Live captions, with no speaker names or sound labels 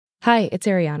Hi, it's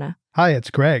Ariana. Hi,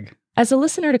 it's Greg. As a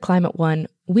listener to Climate One,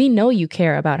 we know you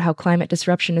care about how climate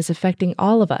disruption is affecting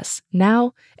all of us,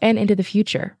 now and into the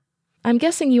future. I'm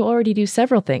guessing you already do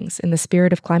several things in the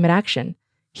spirit of climate action.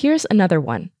 Here's another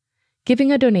one: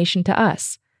 giving a donation to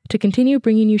us to continue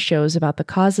bringing you shows about the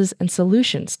causes and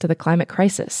solutions to the climate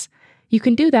crisis. You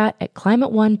can do that at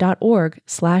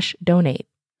climateone.org/donate.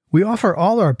 We offer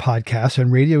all our podcasts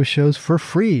and radio shows for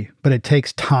free, but it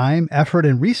takes time, effort,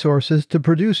 and resources to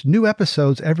produce new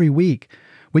episodes every week.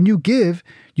 When you give,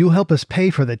 you'll help us pay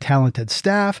for the talented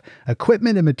staff,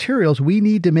 equipment, and materials we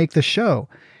need to make the show.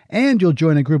 And you'll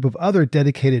join a group of other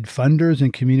dedicated funders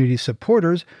and community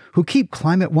supporters who keep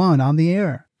Climate One on the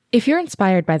air. If you're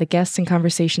inspired by the guests and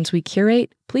conversations we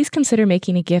curate, please consider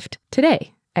making a gift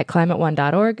today at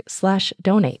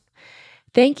climateone.org/donate.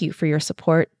 Thank you for your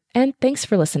support, and thanks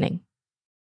for listening.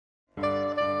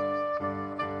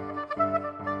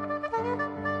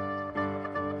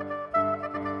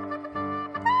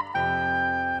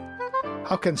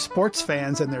 How can sports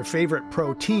fans and their favorite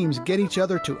pro teams get each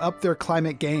other to up their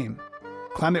climate game?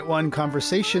 Climate One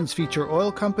conversations feature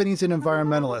oil companies and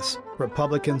environmentalists,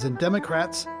 Republicans and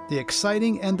Democrats, the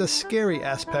exciting and the scary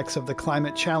aspects of the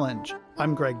climate challenge.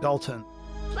 I'm Greg Dalton.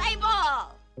 Play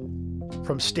ball!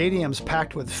 From stadiums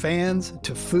packed with fans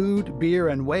to food, beer,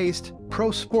 and waste,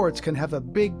 pro sports can have a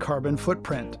big carbon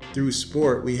footprint. Through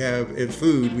sport, and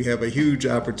food, we have a huge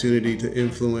opportunity to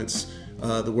influence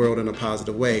the world in a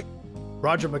positive way.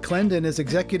 Roger McClendon is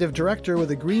executive director with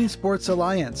the Green Sports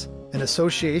Alliance, an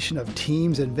association of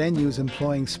teams and venues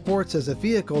employing sports as a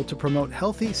vehicle to promote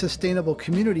healthy, sustainable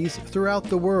communities throughout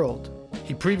the world.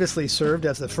 He previously served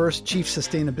as the first chief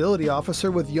sustainability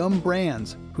officer with Yum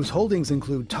Brands, whose holdings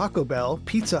include Taco Bell,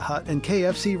 Pizza Hut, and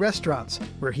KFC restaurants,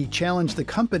 where he challenged the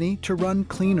company to run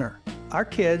cleaner. Our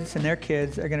kids and their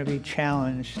kids are going to be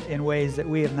challenged in ways that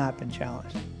we have not been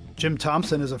challenged. Jim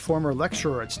Thompson is a former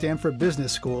lecturer at Stanford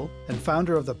Business School and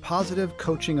founder of the Positive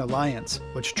Coaching Alliance,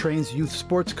 which trains youth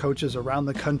sports coaches around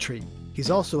the country. He's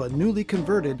also a newly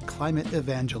converted climate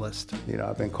evangelist.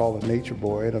 I've been called a nature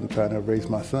boy, and I'm trying to raise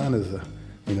my son as to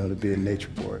be a nature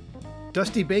boy.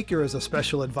 Dusty Baker is a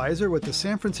special advisor with the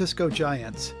San Francisco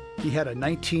Giants. He had a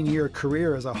 19-year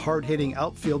career as a hard-hitting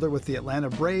outfielder with the Atlanta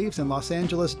Braves and Los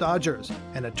Angeles Dodgers,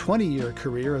 and a 20-year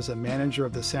career as a manager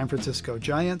of the San Francisco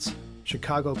Giants,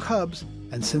 Chicago Cubs,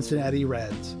 and Cincinnati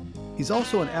Reds. He's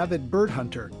also an avid bird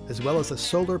hunter, as well as a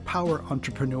solar power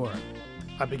entrepreneur.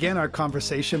 I began our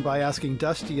conversation by asking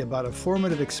Dusty about a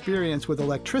formative experience with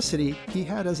electricity he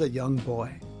had as a young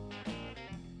boy.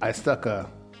 I stuck a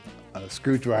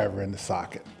screwdriver in the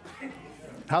socket.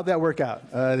 How'd that work out?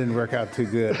 It didn't work out too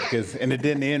good, and it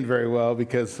didn't end very well,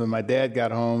 because when my dad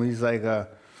got home, he's like,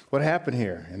 what happened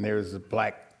here? And there was a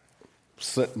black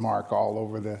soot mark all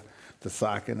over the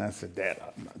socket. And I said, Dad,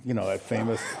 that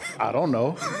famous, I don't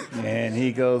know. And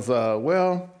he goes,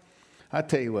 well, I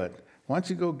tell you what, why don't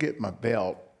you go get my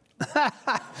belt,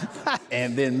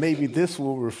 and then maybe this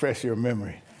will refresh your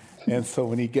memory. And so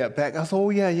when he got back, I said, oh,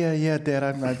 yeah, Dad,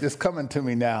 I'm just coming to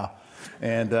me now.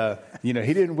 And, he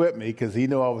didn't whip me, because he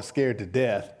knew I was scared to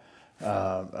death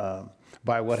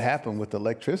by what happened with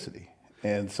electricity.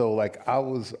 And so, I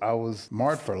was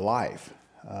marred for life.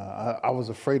 I was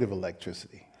afraid of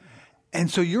electricity. And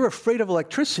so you're afraid of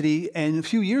electricity, and a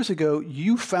few years ago,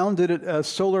 you founded a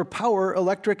solar power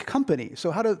electric company.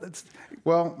 So how did...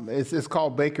 Well, it's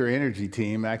called Baker Energy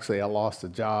Team. Actually, I lost a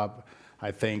job,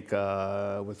 I think,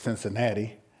 with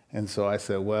Cincinnati. And so I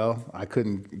said, well, I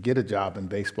couldn't get a job in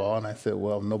baseball. And I said,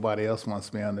 well, nobody else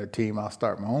wants me on their team, I'll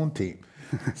start my own team.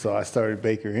 So I started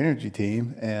Baker Energy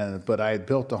Team. But I had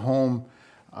built a home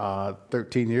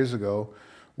 13 years ago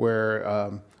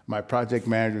where my project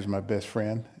manager is my best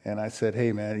friend. And I said,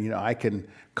 hey, man, I can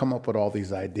come up with all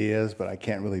these ideas, but I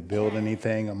can't really build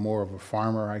anything. I'm more of a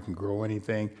farmer. I can grow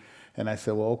anything. And I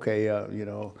said, well, okay, I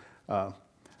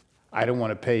don't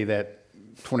want to pay that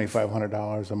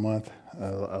 $2,500 a month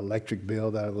electric bill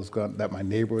that my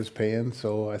neighbor was paying.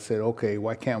 So I said, okay,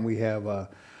 why can't we have a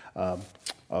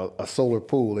solar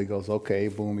pool? He goes, okay,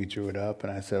 boom, he drew it up.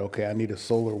 And I said, okay, I need a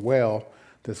solar well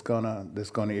that's gonna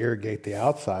irrigate the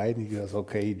outside. And he goes,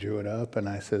 okay, he drew it up. And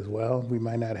I says, well, we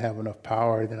might not have enough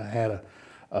power. Then I had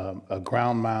a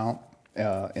ground mount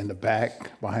in the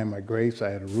back behind my grapes. I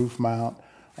had a roof mount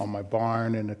on my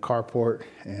barn and the carport.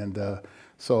 And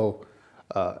so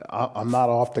I'm not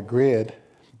off the grid,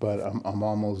 but I'm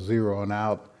almost zeroing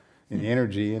out in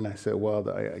energy. And I said, well,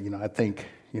 I think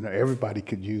everybody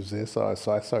could use this. So I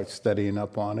started studying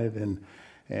up on it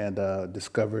and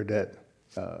discovered that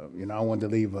I wanted to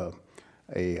leave a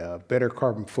better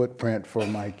carbon footprint for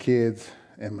my kids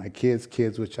and my kids,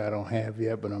 which I don't have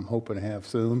yet, but I'm hoping to have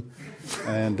soon,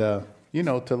 and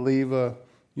to leave a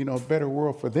better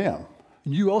world for them.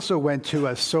 You also went to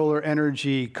a solar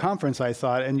energy conference, I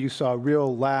thought, and you saw a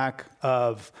real lack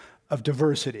of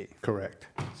diversity. Correct.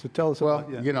 So tell us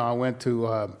about that. I went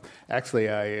to, actually,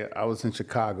 I was in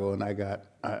Chicago, and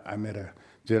I met a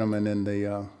gentleman in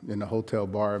the hotel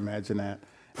bar, imagine that,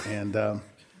 and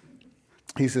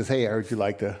he says, "Hey, I heard you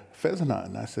like the pheasant hunt."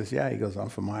 And I says, "Yeah." He goes, "I'm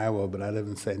from Iowa, but I live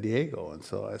in San Diego." And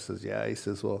so I says, "Yeah." He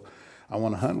says, "Well, I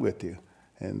want to hunt with you."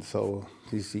 And so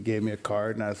he gave me a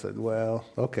card, and I said, "Well,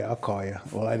 okay, I'll call you."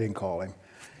 Well, I didn't call him.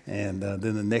 And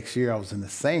then the next year, I was in the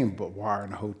same bar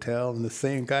in a hotel, and the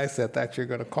same guy said, "I thought you were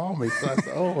going to call me." So I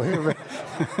said, "Oh, here, man,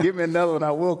 give me another one.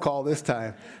 I will call this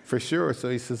time for sure." So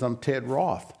he says, "I'm Ted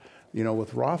Roth,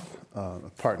 with Roth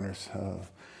Partners."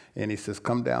 And he says,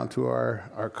 "Come down to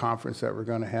our conference that we're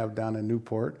going to have down in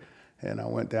Newport." And I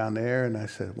went down there, and I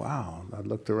said, "Wow." I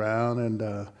looked around, and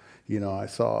I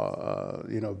saw,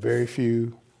 very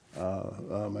few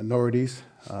minorities.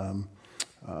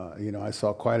 I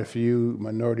saw quite a few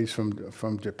minorities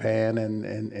from Japan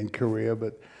and Korea,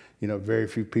 but, very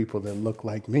few people that looked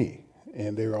like me.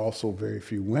 And there were also very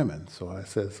few women. So I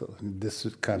said, this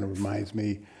kind of reminds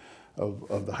me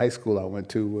of the high school I went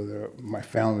to, where my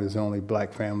family was the only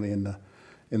black family in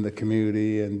the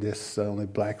community, and just only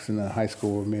blacks in the high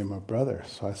school were me and my brother.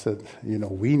 So I said,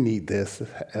 we need this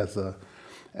as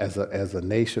a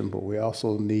nation, but we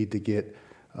also need to get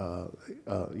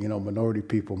minority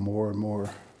people more and more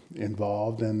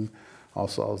involved. And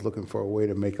also, I was looking for a way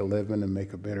to make a living and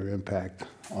make a better impact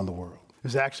on the world.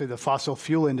 Because actually, the fossil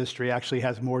fuel industry actually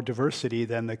has more diversity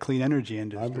than the clean energy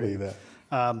industry. I believe that.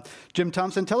 Jim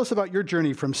Thompson, tell us about your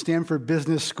journey from Stanford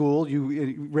Business School.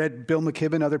 You read Bill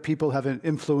McKibben, other people have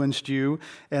influenced you,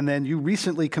 and then you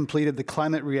recently completed the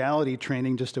climate reality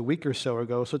training just a week or so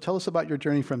ago. So tell us about your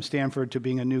journey from Stanford to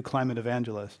being a new climate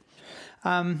evangelist.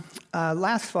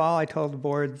 Last fall, I told the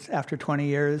board after 20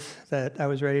 years that I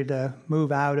was ready to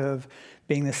move out of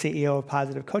being the CEO of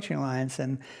Positive Coaching Alliance,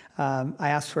 and I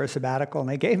asked for a sabbatical, and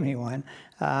they gave me one.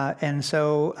 And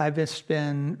so I've just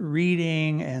been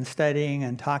reading and studying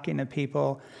and talking to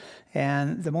people,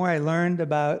 and the more I learned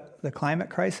about the climate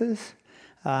crisis,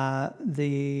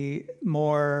 the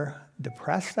more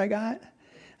depressed I got.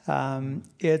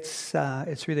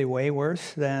 It's really way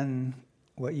worse than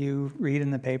what you read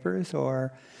in the papers,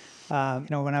 or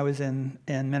when I was in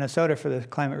Minnesota for the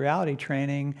climate reality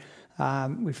training,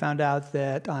 we found out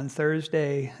that on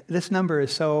Thursday, this number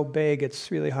is so big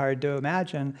it's really hard to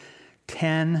imagine,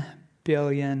 10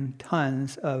 billion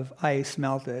tons of ice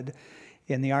melted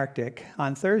in the Arctic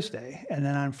on Thursday. And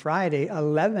then on Friday,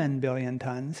 11 billion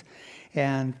tons.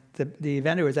 And the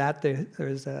event I was at, there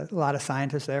was a lot of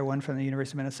scientists there, one from the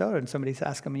University of Minnesota, and somebody's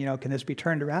asked him, can this be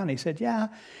turned around? And he said, yeah,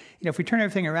 if we turn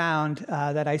everything around,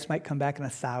 that ice might come back in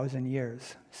 1,000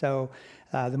 years. So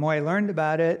the more I learned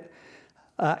about it,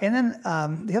 and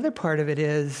then the other part of it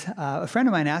is, a friend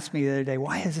of mine asked me the other day,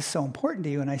 why is this so important to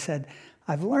you? And I said,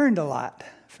 I've learned a lot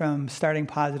from starting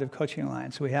Positive Coaching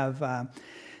Alliance. We have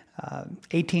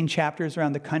 18 chapters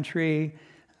around the country,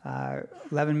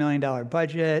 $11 million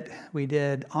budget. We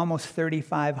did almost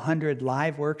 3,500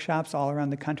 live workshops all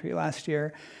around the country last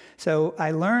year. So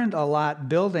I learned a lot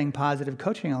building Positive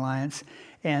Coaching Alliance,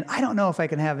 and I don't know if I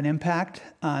can have an impact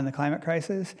on the climate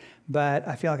crisis, but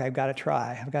I feel like I've got to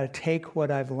try. I've got to take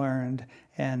what I've learned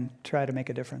and try to make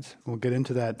a difference. We'll get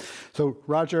into that. So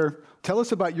Roger, tell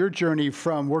us about your journey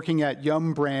from working at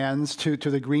Yum Brands to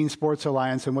the Green Sports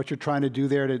Alliance and what you're trying to do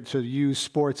there to use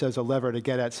sports as a lever to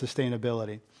get at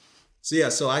sustainability.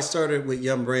 So I started with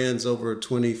Yum Brands over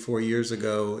 24 years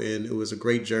ago, and it was a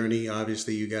great journey.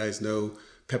 Obviously, you guys know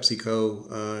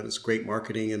PepsiCo. It's a great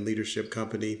marketing and leadership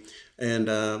company, and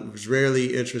was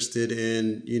really interested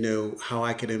in, how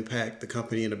I could impact the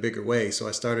company in a bigger way. So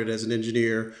I started as an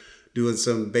engineer, doing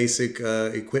some basic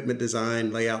equipment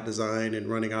design, layout design, and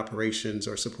running operations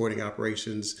or supporting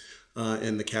operations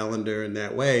in the calendar in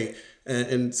that way.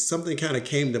 And something kind of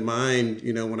came to mind,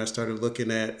 when I started looking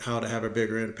at how to have a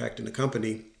bigger impact in the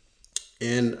company.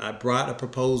 And I brought a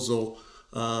proposal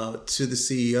to the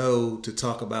CEO to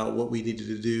talk about what we needed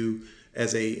to do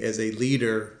as a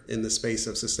leader in the space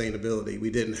of sustainability. We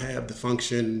didn't have the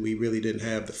function. We really didn't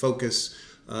have the focus.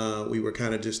 We were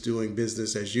kind of just doing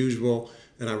business as usual.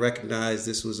 And I recognized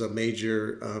this was a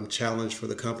major challenge for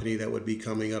the company that would be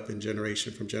coming up in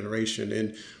generation from generation,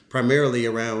 and primarily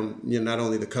around not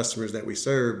only the customers that we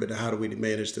serve, but how do we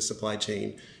manage the supply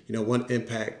chain? What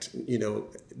impact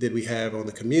did we have on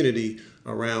the community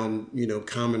around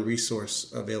common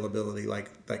resource availability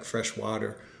like fresh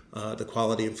water, the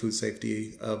quality and food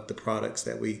safety of the products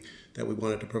that we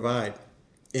wanted to provide.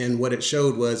 And what it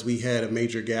showed was we had a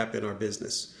major gap in our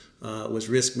business. It was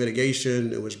risk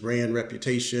mitigation, it was brand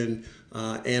reputation,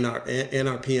 and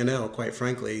our P&L, quite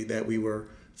frankly, that we were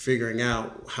figuring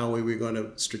out how we were going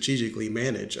to strategically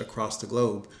manage across the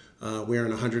globe. We're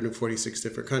in 146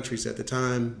 different countries at the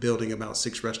time, building about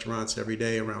 6 restaurants every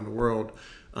day around the world.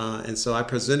 And so I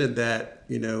presented that,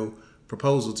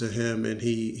 proposal to him, and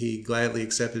he gladly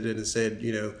accepted it and said,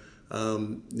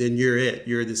 then you're it.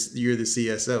 You're the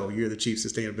CSO. You're the Chief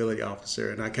Sustainability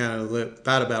Officer. And I kind of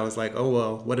thought about it. I was like, oh,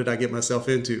 well, what did I get myself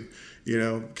into?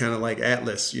 Kind of like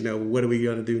Atlas, what are we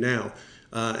going to do now?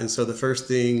 And so the first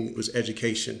thing was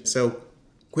education. So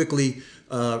quickly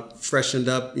freshened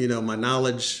up, my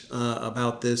knowledge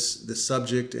about this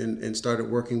subject and started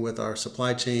working with our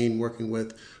supply chain, working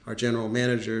with our general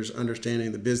managers,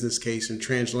 understanding the business case and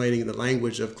translating the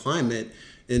language of climate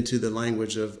into the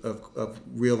language of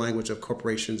real language of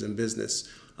corporations and business.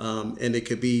 And it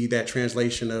could be that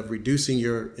translation of reducing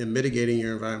and mitigating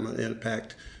your environmental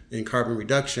impact and carbon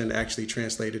reduction actually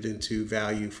translated into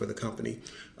value for the company.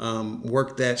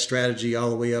 Worked that strategy all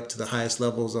the way up to the highest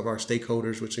levels of our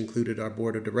stakeholders, which included our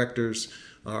board of directors,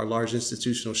 our large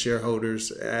institutional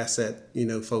shareholders, asset,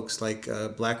 folks like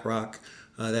BlackRock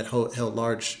that held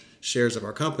large shares of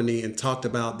our company, and talked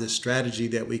about this strategy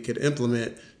that we could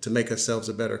implement to make ourselves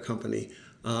a better company.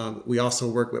 We also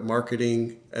worked with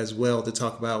marketing as well to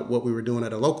talk about what we were doing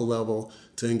at a local level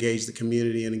to engage the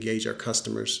community and engage our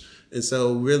customers. And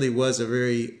so really was a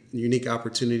very unique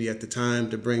opportunity at the time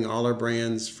to bring all our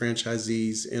brands,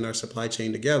 franchisees, and our supply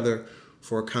chain together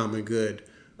for a common good.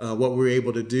 What we were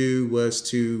able to do was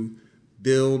to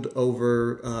build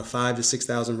over 5,000 to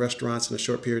 6,000 restaurants in a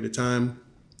short period of time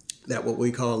that what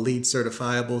we call LEED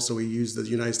certifiable. So we used the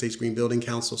United States Green Building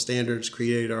Council standards,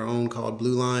 created our own called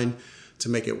Blue Line to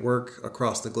make it work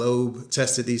across the globe,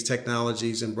 tested these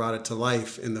technologies and brought it to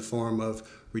life in the form of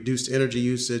reduced energy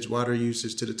usage, water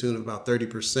usage to the tune of about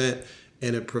 30%,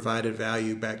 and it provided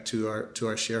value back to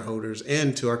our shareholders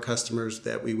and to our customers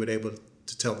that we were able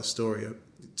to tell the story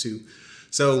to.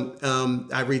 So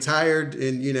I retired,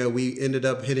 and we ended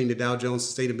up hitting the Dow Jones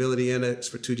Sustainability Index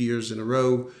for 2 years in a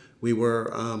row. We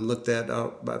were looked at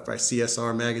by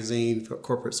CSR magazine for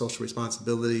corporate social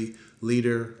responsibility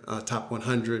leader, top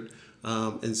 100.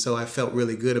 And so I felt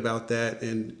really good about that,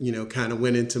 and kind of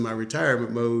went into my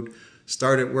retirement mode.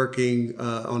 Started working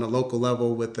on a local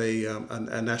level with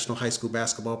a national high school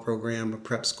basketball program, a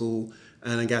prep school,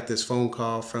 and I got this phone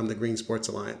call from the Green Sports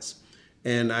Alliance.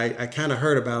 And I kind of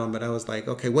heard about them, but I was like,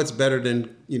 okay, what's better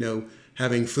than,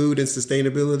 having food and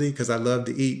sustainability? Because I love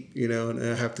to eat, and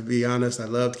I have to be honest, I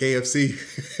loved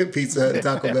KFC, Pizza Hut, and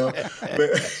Taco Bell.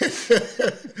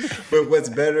 But what's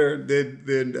better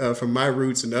than from my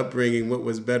roots and upbringing, what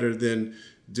was better than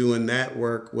doing that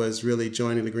work was really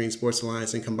joining the Green Sports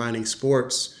Alliance and combining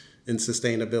sports and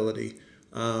sustainability.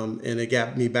 And it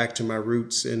got me back to my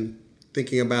roots and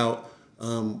thinking about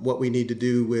what we need to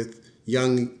do with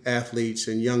young athletes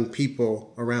and young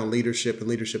people around leadership and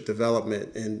leadership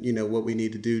development, and what we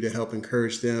need to do to help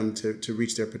encourage them to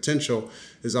reach their potential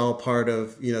is all part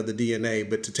of the DNA.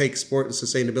 But to take sport and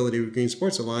sustainability with Green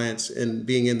Sports Alliance and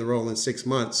being in the role in 6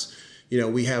 months,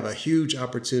 we have a huge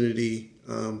opportunity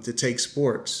to take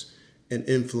sports and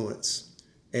influence.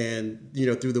 And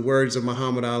through the words of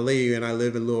Muhammad Ali, and I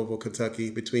live in Louisville,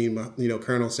 Kentucky, between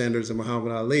Colonel Sanders and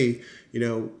Muhammad Ali,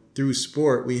 through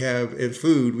sport, in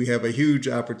food, we have a huge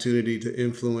opportunity to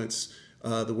influence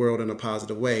the world in a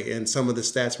positive way. And some of the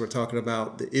stats we're talking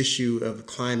about, the issue of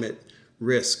climate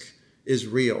risk is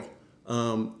real.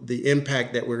 The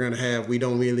impact that we're going to have, we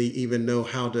don't really even know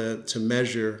how to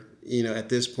measure, at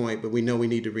this point, but we know we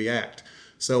need to react.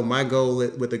 So my goal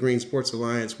with the Green Sports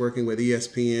Alliance, working with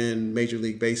ESPN, Major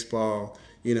League Baseball,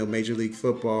 Major League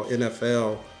Football,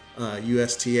 NFL,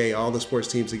 USTA, all the sports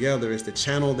teams together, is to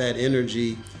channel that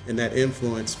energy and that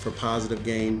influence for positive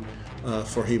gain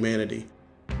for humanity.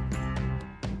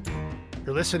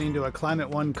 You're listening to a Climate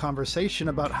One conversation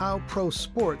about how pro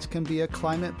sports can be a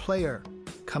climate player.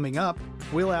 Coming up,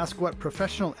 we'll ask what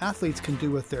professional athletes can do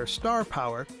with their star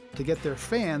power to get their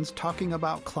fans talking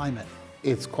about climate.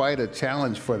 It's quite a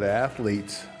challenge for the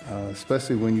athletes,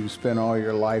 especially when you spend all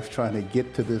your life trying to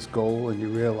get to this goal and you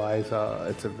realize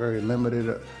it's a very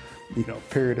limited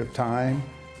period of time.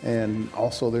 And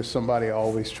also there's somebody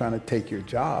always trying to take your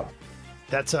job.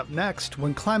 That's up next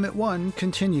when Climate One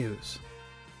continues.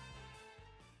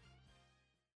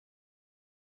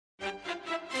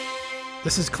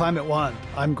 This is Climate One.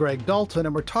 I'm Greg Dalton,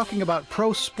 and we're talking about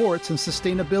pro sports and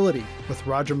sustainability with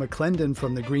Roger McClendon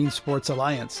from the Green Sports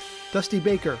Alliance, Dusty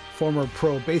Baker, former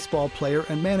pro baseball player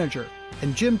and manager,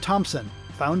 and Jim Thompson,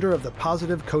 founder of the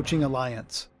Positive Coaching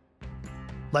Alliance.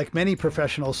 Like many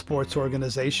professional sports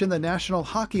organizations, the National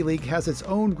Hockey League has its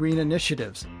own green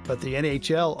initiatives, but the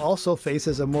NHL also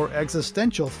faces a more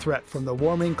existential threat from the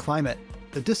warming climate,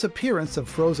 the disappearance of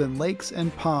frozen lakes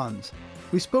and ponds.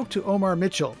 We spoke to Omar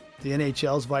Mitchell, the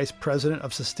NHL's Vice President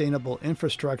of Sustainable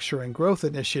Infrastructure and Growth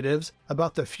Initiatives,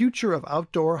 about the future of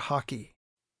outdoor hockey.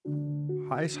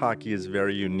 Ice hockey is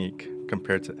very unique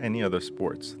compared to any other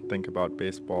sports. Think about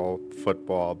baseball,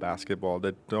 football, basketball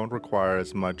that don't require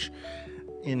as much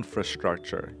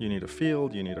infrastructure. You need a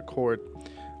field, you need a court.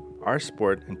 Our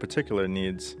sport in particular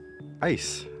needs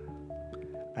ice.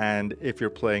 And if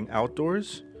you're playing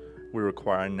outdoors, we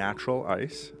require natural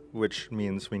ice, which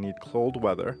means we need cold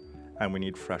weather and we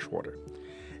need fresh water.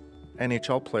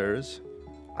 NHL players,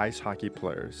 ice hockey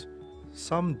players,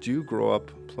 some do grow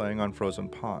up playing on frozen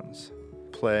ponds,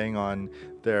 playing on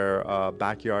their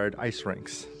backyard ice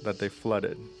rinks that they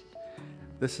flooded.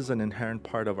 This is an inherent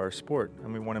part of our sport,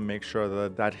 and we want to make sure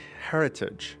that that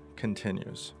heritage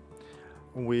continues.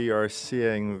 We are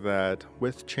seeing that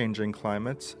with changing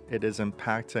climates, it is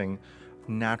impacting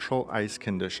natural ice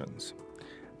conditions.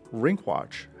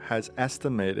 Rinkwatch has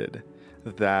estimated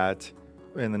that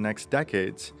in the next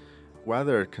decades,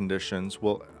 weather conditions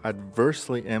will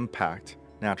adversely impact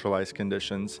natural ice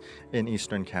conditions in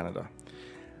eastern Canada.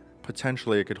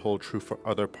 Potentially, it could hold true for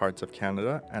other parts of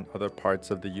Canada and other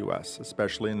parts of the US,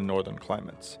 especially in the northern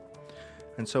climates.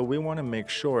 And so we want to make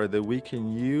sure that we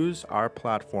can use our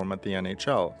platform at the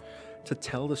NHL to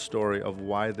tell the story of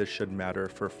why this should matter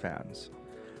for fans,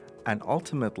 and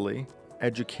ultimately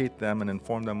educate them and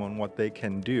inform them on what they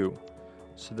can do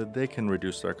so that they can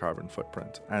reduce their carbon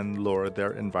footprint and lower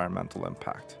their environmental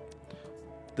impact.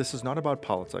 This is not about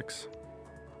politics.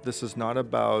 This is not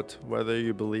about whether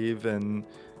you believe in,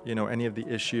 any of the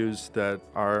issues that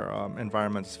our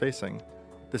environment is facing.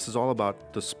 This is all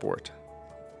about the sport.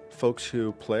 Folks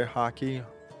who play hockey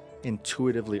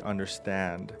intuitively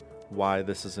understand why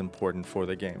this is important for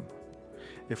the game.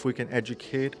 If we can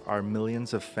educate our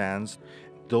millions of fans,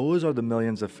 those are the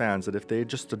millions of fans that if they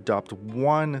just adopt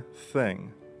one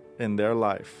thing in their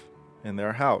life, in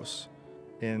their house,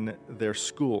 in their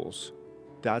schools,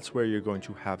 that's where you're going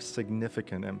to have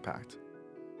significant impact.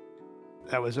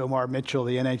 That was Omar Mitchell,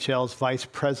 the NHL's Vice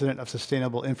President of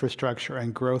Sustainable Infrastructure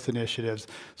and Growth Initiatives.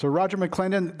 So Roger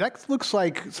McClendon, that looks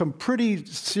like some pretty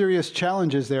serious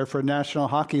challenges there for National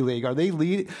Hockey League.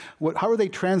 How are they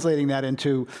translating that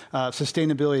into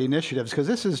sustainability initiatives? Because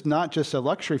this is not just a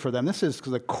luxury for them. This is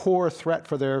the core threat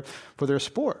for their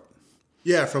sport.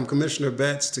 Yeah, from Commissioner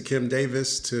Betts to Kim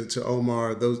Davis to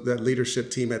Omar, that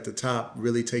leadership team at the top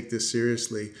really take this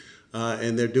seriously.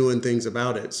 And they're doing things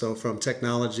about it. So from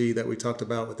technology that we talked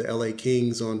about with the LA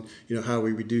Kings on, how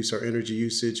we reduce our energy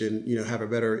usage and, have a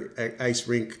better ice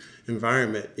rink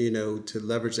environment, to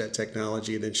leverage that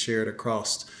technology and then share it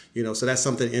across, so that's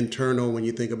something internal when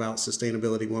you think about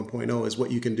Sustainability 1.0 is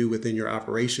what you can do within your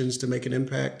operations to make an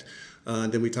impact.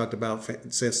 And then we talked about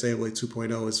Sustainability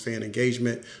 2.0 is fan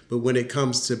engagement. But when it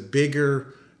comes to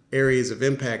bigger areas of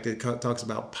impact, it talks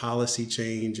about policy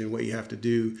change and what you have to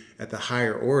do at the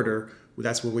higher order.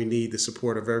 That's where we need the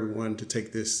support of everyone to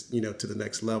take this, to the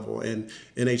next level. And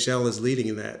NHL is leading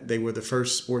in that. They were the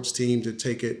first sports team to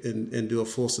take it and do a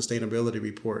full sustainability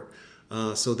report.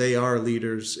 So they are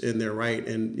leaders in their right.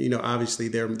 And, obviously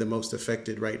they're the most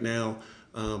affected right now,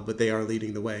 but they are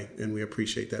leading the way, and we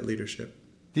appreciate that leadership.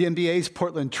 The NBA's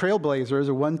Portland Trailblazers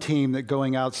are one team that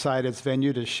going outside its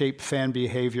venue to shape fan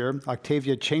behavior.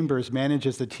 Octavia Chambers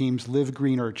manages the team's Live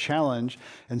Greener Challenge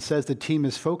and says the team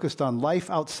is focused on life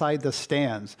outside the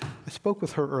stands. I spoke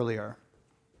with her earlier.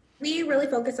 We really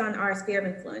focus on our sphere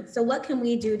of influence. So what can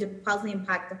we do to positively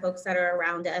impact the folks that are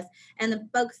around us and the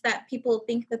folks that people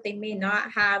think that they may not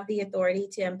have the authority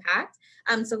to impact?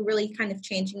 So really kind of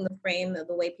changing the frame of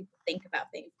the way people think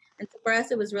about things. And so for us,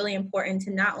 it was really important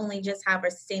to not only just have our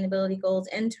sustainability goals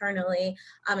internally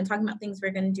and talking about things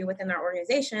we're going to do within our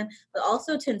organization, but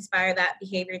also to inspire that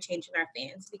behavior change in our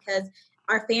fans, because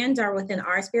our fans are within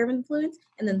our sphere of influence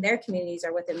and then their communities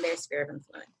are within their sphere of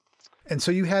influence. And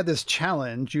so you had this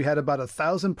challenge. You had about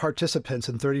 1,000 participants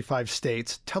in 35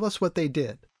 states. Tell us what they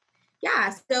did.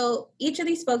 Yeah, so each of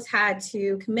these folks had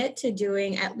to commit to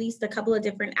doing at least a couple of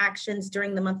different actions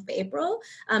during the month of April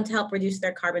to help reduce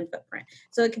their carbon footprint.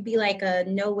 So it could be like a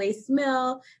no waste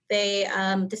meal. They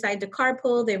decided to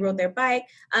carpool, they rode their bike,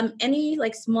 any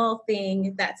like small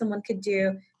thing that someone could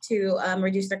do to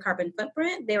reduce their carbon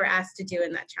footprint, they were asked to do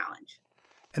in that challenge.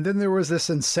 And then there was this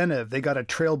incentive. They got a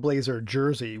Trailblazer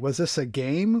jersey. Was this a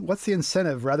game? What's the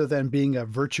incentive rather than being a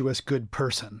virtuous good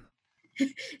person?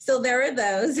 So there were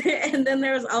those. And then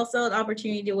there was also an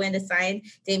opportunity to win a signed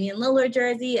Damian Lillard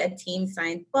jersey, a team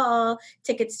signed ball,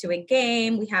 tickets to a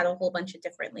game. We had a whole bunch of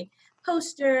different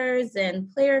posters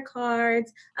and player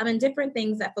cards and different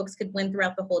things that folks could win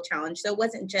throughout the whole challenge. So it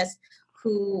wasn't just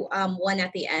who won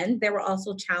at the end. There were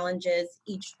also challenges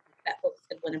each that folks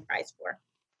could win a prize for.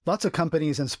 Lots of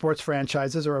companies and sports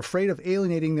franchises are afraid of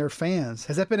alienating their fans.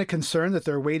 Has that been a concern that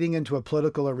they're wading into a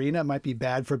political arena might be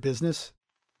bad for business?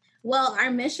 Well, our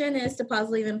mission is to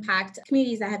positively impact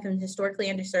communities that have been historically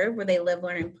underserved, where they live,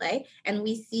 learn, and play. And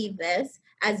we see this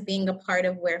as being a part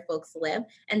of where folks live.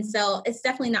 And so it's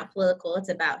definitely not political. It's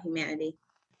about humanity.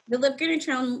 The Live Greener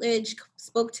Challenge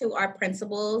spoke to our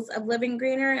principles of living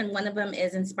greener, and one of them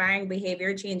is inspiring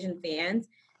behavior change in fans.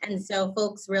 And so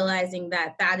folks realizing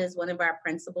that that is one of our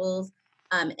principles.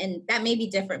 And that may be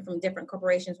different from different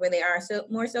corporations where they are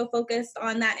more so focused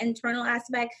on that internal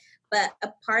aspect, but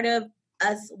a part of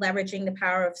us leveraging the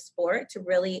power of sport to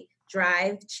really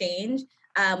drive change,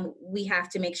 we have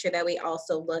to make sure that we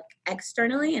also look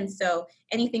externally. And so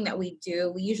anything that we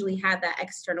do, we usually have that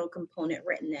external component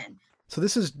written in. So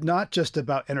this is not just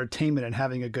about entertainment and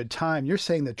having a good time. You're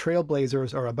saying the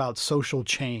Trailblazers are about social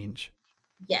change.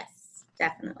 Yes,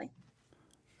 definitely.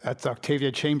 That's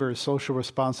Octavia Chambers, Social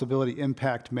Responsibility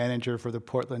Impact Manager for the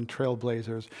Portland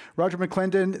Trailblazers. Roger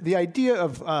McClendon, the idea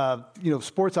of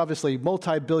sports, obviously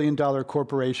multi-billion-dollar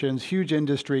corporations, huge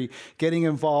industry, getting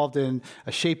involved in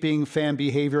shaping fan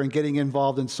behavior and getting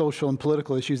involved in social and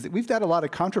political issues. We've had a lot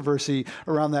of controversy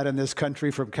around that in this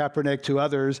country, from Kaepernick to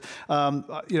others.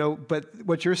 But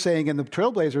what you're saying and the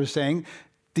Trailblazers are saying,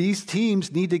 these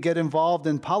teams need to get involved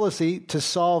in policy to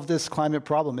solve this climate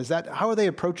problem. How are they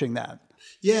approaching that?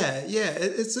 Yeah.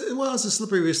 It's a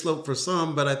slippery slope for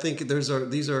some, but I think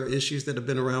these are issues that have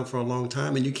been around for a long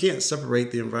time, and you can't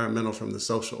separate the environmental from the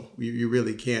social. You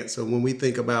really can't. So when we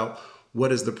think about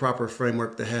what is the proper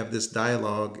framework to have this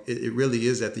dialogue, it really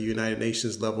is at the United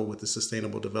Nations level with the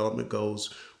Sustainable Development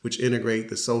Goals, which integrate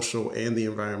the social and the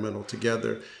environmental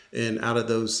together. And out of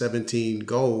those 17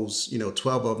 goals,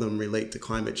 12 of them relate to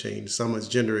climate change. Some is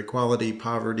gender equality,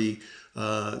 poverty,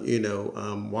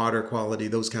 water quality,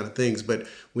 those kind of things. But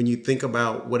when you think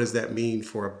about what does that mean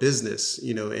for a business,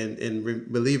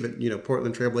 believe it,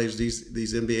 Portland Trailblazers,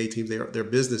 these NBA teams, they're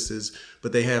businesses,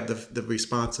 but they have the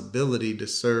responsibility to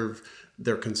serve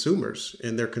their consumers,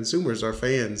 and their consumers are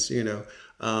fans, and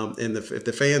if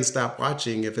the fans stop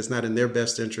watching, if it's not in their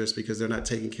best interest because they're not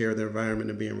taking care of their environment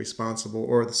and being responsible,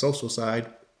 or the social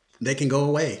side, they can go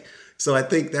away. So I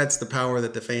think that's the power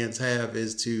that the fans have,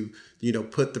 is to,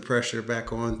 put the pressure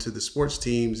back on to the sports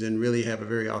teams and really have a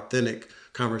very authentic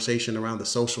conversation around the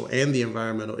social and the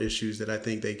environmental issues that I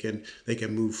think they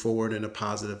can move forward in a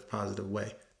positive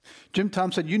way. Jim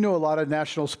Thompson, you know a lot of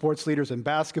national sports leaders in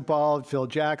basketball, Phil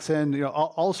Jackson,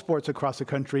 all sports across the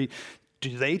country.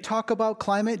 Do they talk about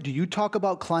climate? Do you talk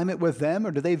about climate with them,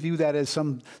 or do they view that as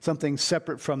something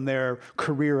separate from their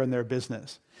career and their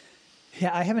business?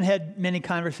 Yeah, I haven't had many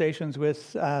conversations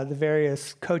with the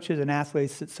various coaches and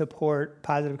athletes that support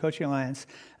Positive Coaching Alliance,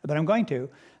 but I'm going to.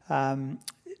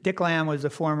 Dick Lamb was the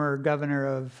former governor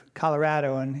of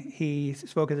Colorado, and he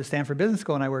spoke at the Stanford Business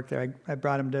School, and I worked there. I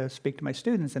brought him to speak to my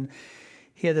students, and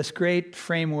he had this great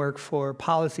framework for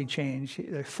policy change.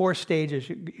 There are 4 stages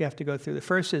you have to go through. The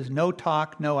first is no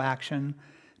talk, no action.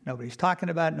 Nobody's talking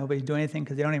about it, nobody's doing anything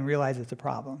because they don't even realize it's a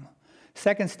problem.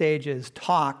 Second stage is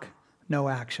talk, no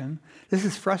action. This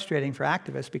is frustrating for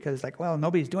activists because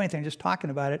nobody's doing anything, just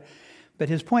talking about it. But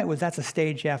his point was that's a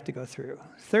stage you have to go through.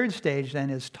 Third stage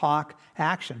then is talk,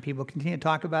 action. People continue to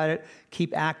talk about it,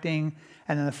 keep acting.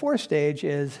 And then the fourth stage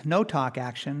is no talk,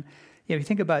 action. If you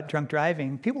think about drunk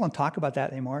driving, people don't talk about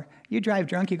that anymore. You drive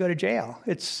drunk, you go to jail.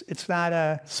 It's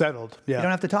not settled. Yeah. You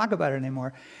don't have to talk about it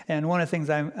anymore. And one of the things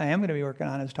I am going to be working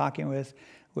on is talking with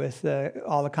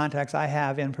all the contacts I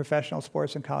have in professional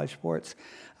sports and college sports.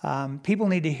 People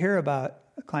need to hear about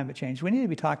climate change. We need to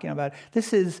be talking about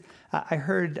this. I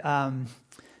heard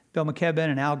Bill McKibben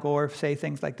and Al Gore say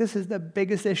things like, this is the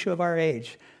biggest issue of our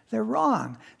age. They're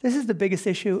wrong. This is the biggest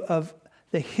issue of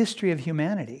the history of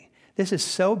humanity. This is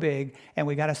so big, and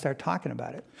we got to start talking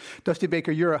about it. Dusty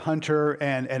Baker, you're a hunter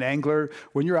and an angler.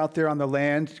 When you're out there on the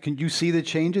land, can you see the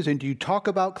changes, and do you talk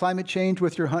about climate change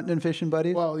with your hunting and fishing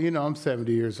buddies? Well, I'm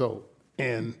 70 years old,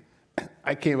 and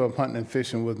I came up hunting and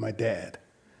fishing with my dad.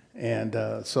 And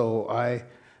so I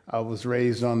was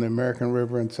raised on the American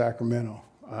River in Sacramento.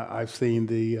 I've seen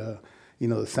the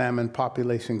salmon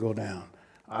population go down.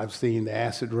 I've seen the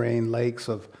acid rain lakes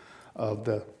of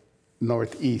the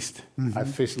Northeast. I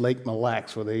fished Lake Mille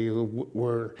Lacs, where they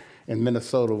were in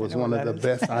Minnesota. Was one of the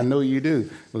best. I know you do.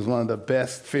 It was one of the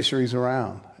best fisheries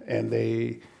around, and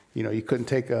they, you couldn't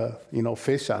take a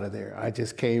fish out of there. I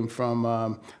just came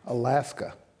from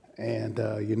Alaska, and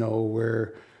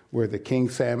where the king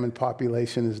salmon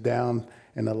population is down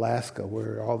in Alaska,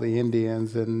 where all the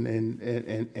Indians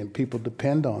and people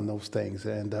depend on those things,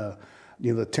 and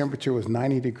the temperature was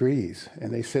 90 degrees,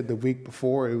 and they said the week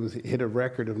before it hit a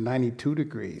record of 92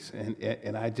 degrees,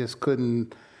 and I just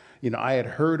couldn't, I had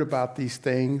heard about these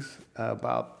things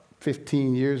about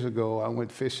 15 years ago. I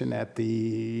went fishing at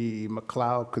the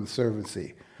McLeod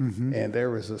Conservancy, and there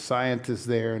was a scientist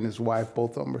there and his wife,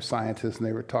 both of them were scientists, and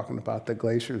they were talking about the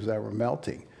glaciers that were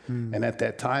melting. And at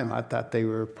that time, I thought they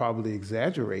were probably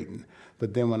exaggerating.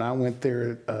 But then when I went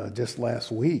there just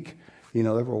last week,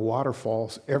 there were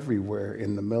waterfalls everywhere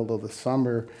in the middle of the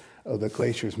summer of the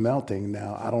glaciers melting.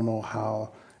 Now, I don't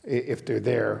know if they're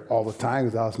there all the time,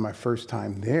 because that was my first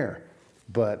time there.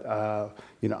 But,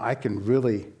 I can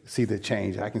really see the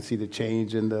change. I can see the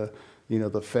change in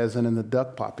the pheasant and the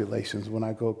duck populations when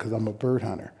I go, because I'm a bird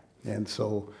hunter. And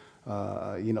so,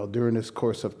 during this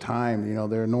course of time,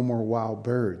 there are no more wild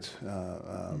birds.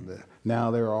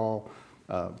 Now they're all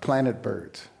planet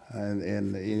birds.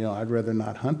 And I'd rather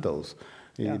not hunt those.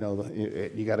 You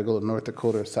got to go to North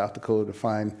Dakota or South Dakota to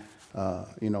find,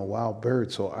 wild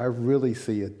birds. So I really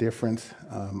see a difference.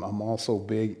 I'm also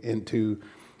big into,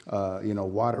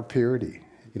 water purity,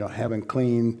 having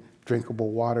clean,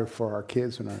 drinkable water for our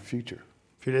kids and our future.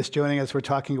 If you're just joining us, we're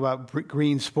talking about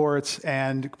green sports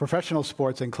and professional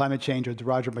sports and climate change with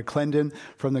Roger McClendon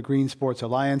from the Green Sports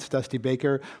Alliance, Dusty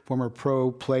Baker, former pro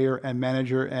player and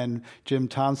manager, and Jim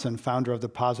Thompson, founder of the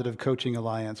Positive Coaching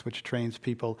Alliance, which trains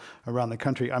people around the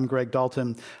country. I'm Greg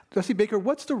Dalton. Dusty Baker,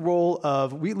 what's the role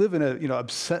of, we live in a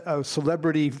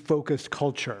celebrity-focused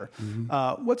culture.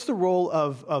 What's the role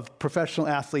of professional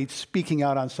athletes speaking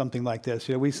out on something like this?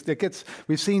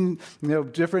 We've seen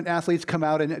different athletes come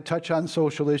out and touch on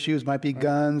social issues, might be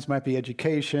guns, might be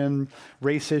education,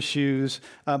 race issues,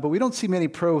 but we don't see many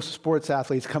pro sports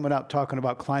athletes coming out talking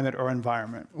about climate or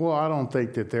environment. Well, I don't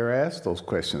think that they're asked those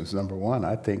questions, number one.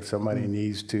 I think somebody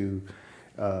needs to,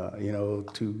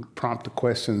 to prompt the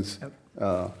questions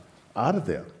out of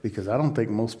them, because I don't think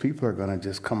most people are going to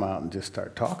just come out and just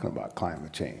start talking about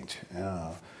climate change.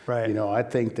 Right. I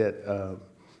think that,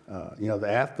 the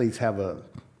athletes have a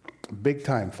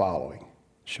big-time following.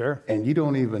 Sure. And you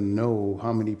don't even know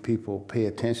how many people pay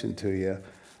attention to you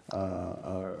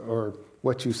or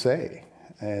what you say.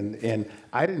 And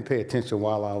I didn't pay attention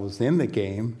while I was in the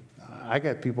game. I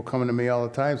got people coming to me all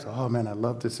the time, oh man, I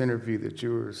love this interview that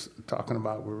you were talking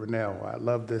about with Rennell. I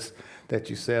love this that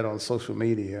you said on social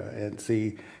media. And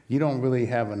see, you don't really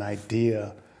have an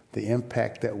idea the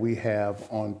impact that we have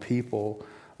on people.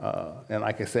 And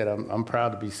like I said, I'm proud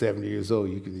to be 70 years old.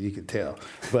 You can tell.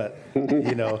 But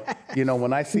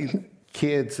when I see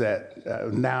kids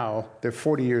that now they're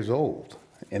 40 years old,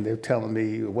 and they're telling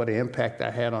me what an impact I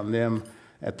had on them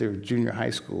at their junior high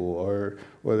school or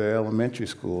their elementary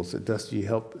schools, that Dusty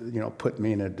helped put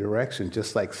me in a direction,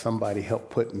 just like somebody helped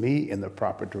put me in the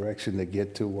proper direction to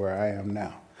get to where I am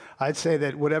now. I'd say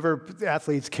that whatever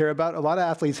athletes care about, a lot of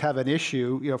athletes have an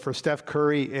issue. For Steph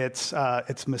Curry, it's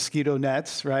mosquito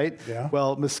nets, right? Yeah.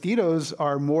 Well, mosquitoes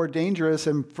are more dangerous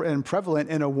and prevalent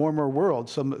in a warmer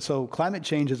world. So climate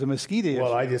change is a mosquito issue.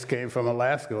 Well, I just came from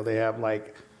Alaska. They have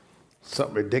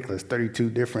something ridiculous, 32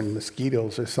 different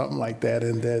mosquitoes or something like that,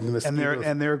 and then the mosquitoes,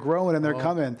 and they're growing and they're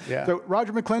coming. Yeah. So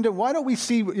Roger McClendon, why don't we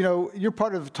see? You're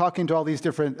part of talking to all these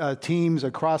different teams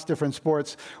across different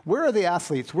sports. Where are the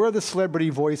athletes? Where are the celebrity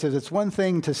voices? It's one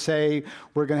thing to say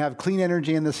we're going to have clean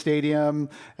energy in the stadium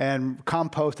and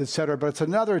compost, et cetera, but it's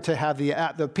another to have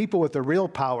the people with the real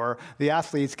power, the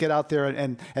athletes, get out there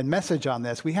and message on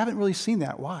this. We haven't really seen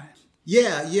that. Why?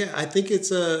 Yeah. I think it's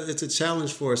a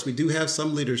challenge for us. We do have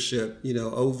some leadership,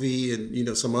 OV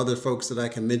and, some other folks that I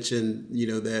can mention,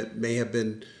 that may have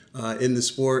been in the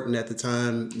sport, and at the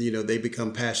time, they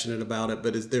become passionate about it,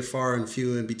 but they're far and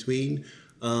few in between.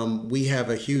 We have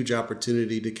a huge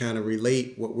opportunity to kind of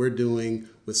relate what we're doing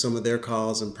with some of their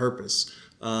cause and purpose.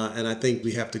 And I think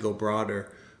we have to go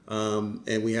broader.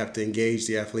 And we have to engage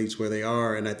the athletes where they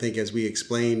are. And I think as we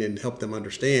explain and help them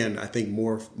understand, I think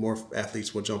more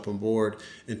athletes will jump on board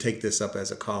and take this up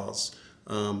as a cause.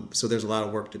 So there's a lot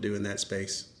of work to do in that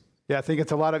space. Yeah, I think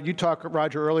it's a lot of, you talked,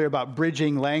 Roger, earlier about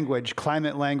bridging language,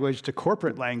 climate language to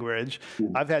corporate language.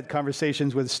 I've had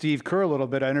conversations with Steve Kerr a little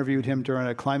bit. I interviewed him during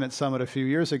a climate summit a few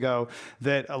years ago,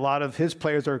 that a lot of his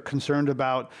players are concerned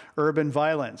about urban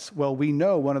violence. Well, we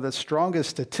know one of the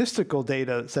strongest statistical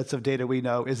sets of data we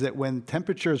know is that when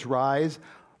temperatures rise,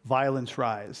 violence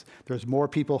rise. There's more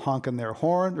people honking their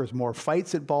horn. There's more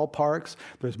fights at ballparks.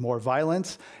 There's more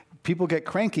violence. People get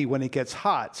cranky when it gets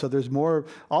hot. So there's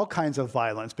all kinds of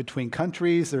violence between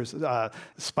countries. There's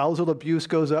spousal abuse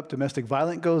goes up, domestic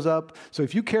violence goes up. So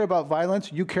if you care about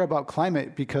violence, you care about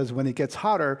climate, because when it gets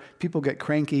hotter, people get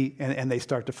cranky and they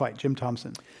start to fight. Jim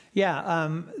Thompson. Yeah,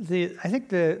 I think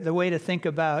the way to think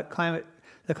about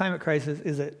the climate crisis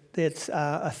is that it's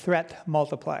a threat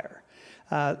multiplier.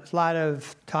 There's a lot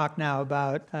of talk now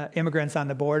about immigrants on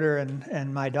the border,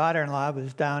 and my daughter-in-law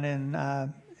was down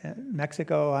in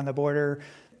Mexico on the border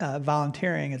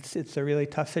volunteering. It's a really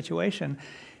tough situation.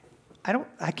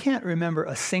 I can't remember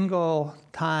a single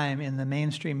time in the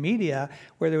mainstream media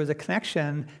where there was a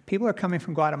connection. People are coming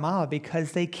from Guatemala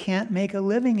because they can't make a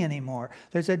living anymore.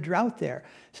 There's a drought there.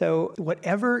 So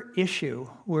whatever issue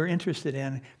we're interested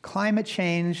in, climate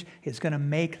change is going to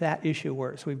make that issue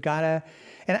worse. We've got to,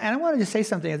 and I want to just say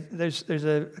something. There's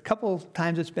a couple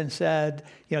times it's been said,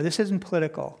 this isn't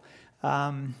political.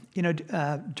 During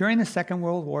the Second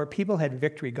World War, people had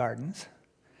victory gardens.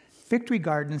 Victory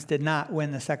gardens did not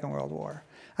win the Second World War.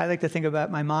 I like to think about,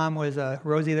 my mom was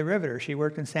Rosie the Riveter. She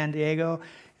worked in San Diego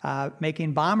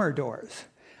making bomber doors.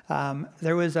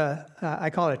 There was I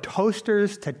call it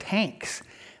toasters to tanks.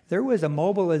 There was a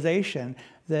mobilization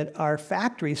that our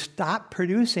factories stopped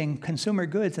producing consumer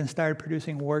goods and started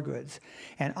producing war goods.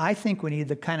 And I think we need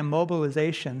the kind of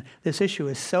mobilization. This issue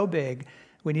is so big.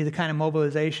 We need the kind of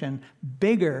mobilization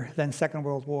bigger than Second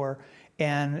World War,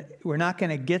 and we're not going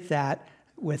to get that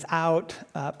without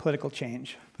political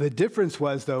change. The difference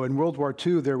was, though, in World War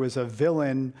II, there was a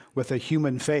villain with a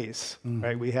human face,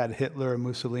 right? We had Hitler,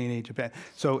 Mussolini, Japan.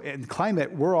 So in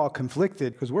climate, we're all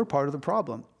conflicted because we're part of the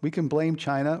problem. We can blame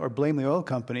China or blame the oil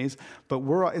companies, but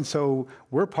we're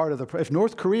part of the, if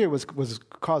North Korea was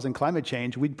causing climate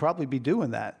change, we'd probably be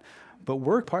doing that, but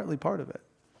we're partly part of it.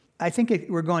 I think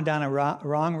we're going down a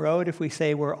wrong road if we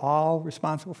say we're all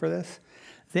responsible for this.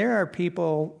 There are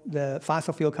people, the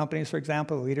fossil fuel companies, for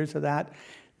example, the leaders of that,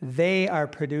 they are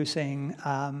producing,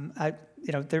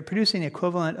 they're producing the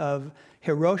equivalent of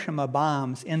Hiroshima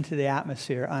bombs into the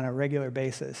atmosphere on a regular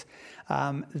basis.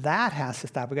 That has to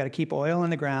stop. We've got to keep oil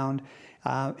in the ground.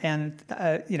 All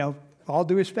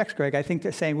due respect, Greg, I think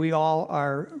that saying we all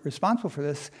are responsible for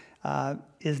this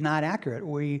is not accurate.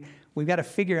 We've got to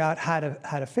figure out how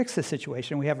to fix the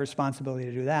situation. We have a responsibility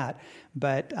to do that.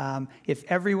 But if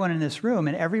everyone in this room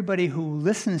and everybody who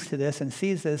listens to this and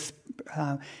sees this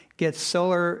gets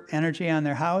solar energy on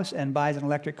their house and buys an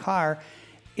electric car,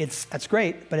 that's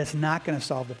great, but it's not going to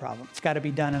solve the problem. It's got to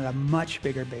be done on a much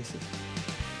bigger basis.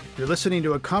 You're listening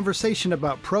to a conversation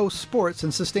about pro sports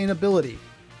and sustainability.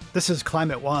 This is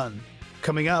Climate One.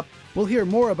 Coming up, we'll hear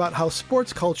more about how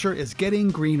sports culture is getting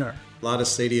greener. A lot of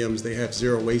stadiums, they have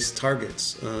zero waste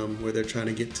targets where they're trying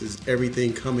to get to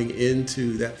everything coming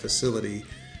into that facility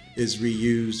is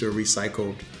reused or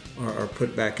recycled or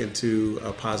put back into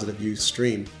a positive use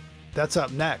stream. That's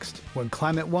up next when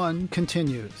Climate One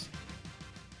continues.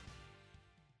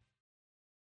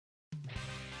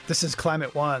 This is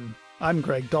Climate One. I'm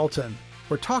Greg Dalton.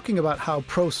 We're talking about how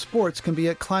pro sports can be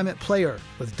a climate player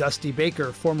with Dusty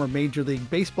Baker, former Major League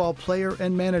Baseball player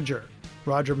and manager,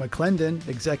 Roger McClendon,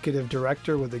 Executive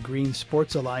Director with the Green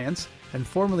Sports Alliance and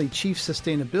formerly Chief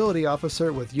Sustainability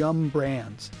Officer with Yum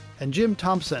Brands, and Jim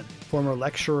Thompson, former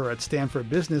lecturer at Stanford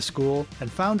Business School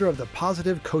and founder of the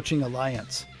Positive Coaching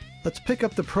Alliance. Let's pick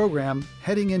up the program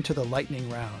heading into the lightning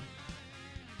round.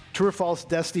 True or false,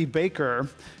 Dusty Baker,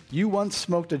 you once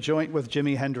smoked a joint with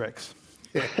Jimi Hendrix.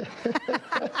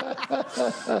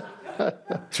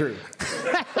 True.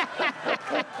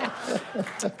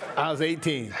 I was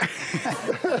 18.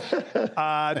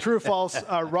 True or false,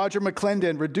 Roger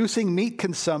McClendon, reducing meat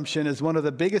consumption is one of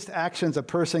the biggest actions a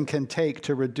person can take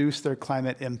to reduce their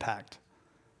climate impact.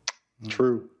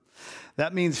 True.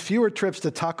 That means fewer trips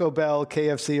to Taco Bell,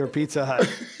 KFC, or Pizza Hut.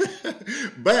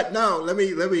 But no, let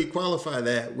me qualify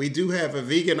that. We do have a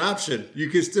vegan option. You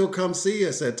can still come see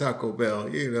us at Taco Bell.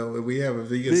 We have a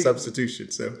vegan substitution.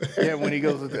 So yeah, when he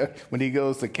goes to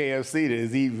KFC,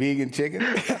 does he eat vegan chicken?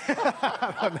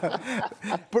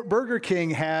 Burger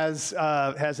King has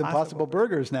Impossible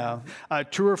Burgers now.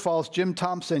 True or false, Jim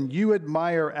Thompson, you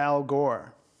admire Al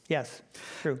Gore. Yes,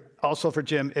 true. Also for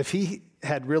Jim, if he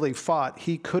had really fought,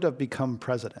 he could have become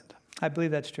president. I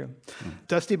believe that's true.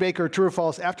 Dusty Baker, true or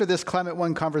false, after this Climate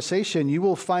One conversation, you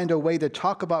will find a way to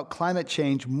talk about climate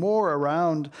change more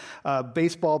around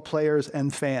baseball players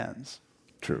and fans.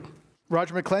 True.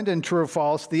 Roger McClendon, true or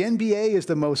false, the NBA is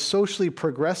the most socially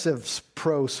progressive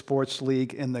pro sports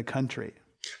league in the country.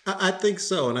 I think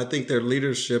so. And I think their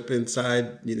leadership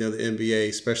inside, the NBA,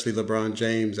 especially LeBron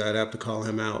James, I'd have to call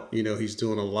him out. He's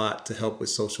doing a lot to help with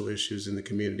social issues in the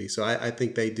community. So I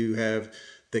think they do have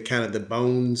the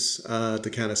bones to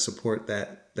kind of support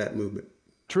that movement.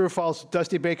 True or false,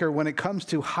 Dusty Baker, when it comes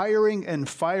to hiring and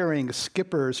firing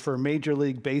skippers for Major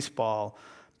League Baseball,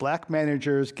 black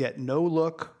managers get no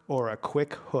look or a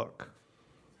quick hook?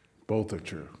 Both are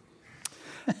true.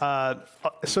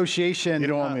 Association. You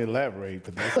don't want me to elaborate,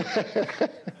 but that's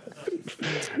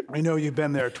I know you've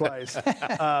been there twice.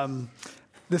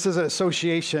 This is an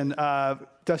association.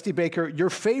 Dusty Baker, your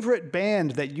favorite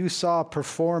band that you saw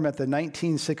perform at the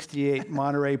 1968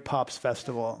 Monterey Pops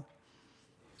Festival?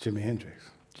 Jimi Hendrix.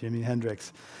 Jimi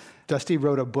Hendrix. Dusty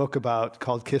wrote a book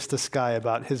called Kiss the Sky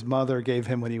about his mother gave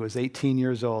him, when he was 18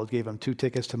 years old, gave him 2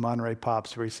 tickets to Monterey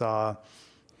Pops where he saw...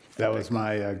 That was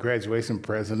my graduation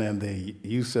present, and the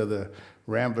use of the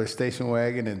Rambler station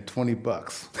wagon and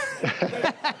 $20.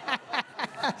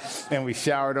 And we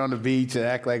showered on the beach and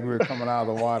act like we were coming out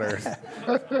of the water,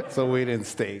 so we didn't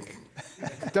stink.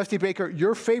 Dusty Baker,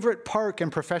 your favorite park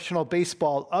in professional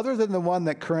baseball, other than the one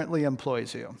that currently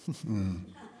employs you?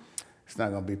 It's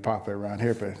not going to be popular around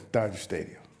here, but Dodger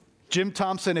Stadium. Jim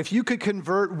Thompson, if you could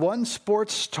convert one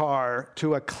sports star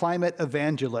to a climate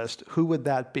evangelist, who would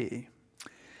that be?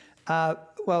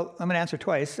 Well, I'm going to answer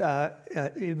twice.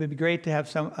 It would be great to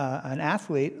have an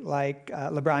athlete like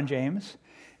LeBron James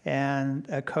and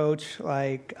a coach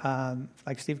like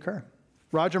Steve Kerr.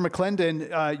 Roger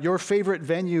McClendon, your favorite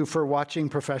venue for watching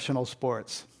professional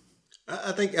sports?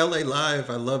 I think LA Live.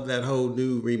 I love that whole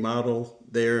new remodel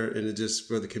there, and it just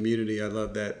for the community. I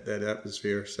love that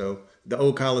atmosphere. So the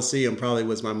old Coliseum probably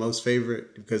was my most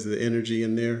favorite because of the energy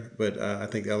in there. But I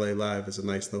think LA Live is a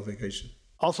nice location.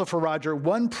 Also for Roger,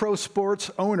 one pro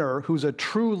sports owner who's a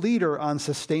true leader on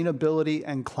sustainability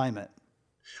and climate.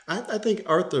 I think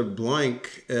Arthur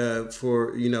Blank, he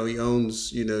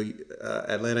owns,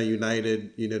 Atlanta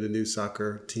United, the new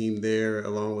soccer team there,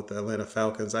 along with the Atlanta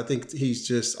Falcons. I think he's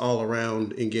just all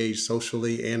around engaged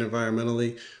socially and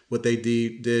environmentally. What they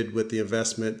did with the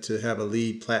investment to have a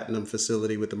LEED Platinum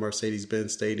facility with the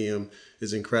Mercedes-Benz Stadium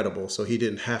is incredible. So he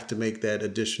didn't have to make that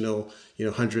additional,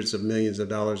 hundreds of millions of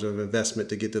dollars of investment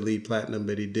to get the LEED Platinum,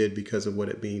 but he did because of what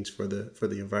it means for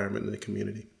the environment and the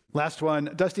community. Last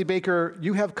one. Dusty Baker,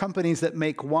 you have companies that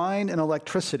make wine and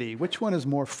electricity. Which one is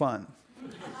more fun?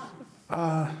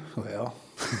 Well,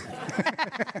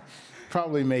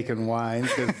 probably making wine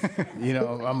because,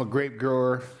 I'm a grape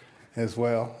grower as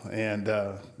well, and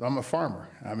I'm a farmer.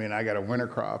 I mean, I got a winter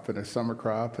crop and a summer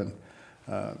crop, and,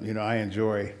 I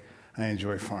enjoy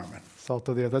farming. Salt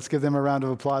of the earth. Let's give them a round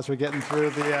of applause for getting through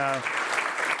the...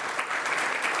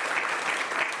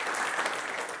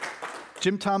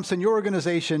 Jim Thompson, your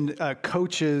organization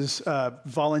coaches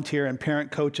volunteer and parent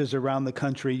coaches around the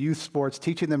country, youth sports,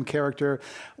 teaching them character.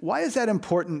 Why is that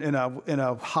important in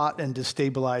a hot and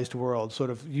destabilized world,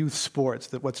 sort of youth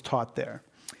sports, what's taught there?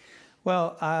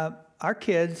 Well, our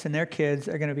kids and their kids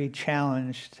are going to be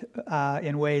challenged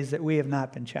in ways that we have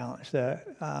not been challenged.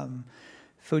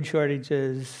 Food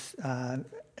shortages,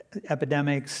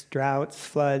 epidemics, droughts,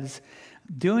 floods.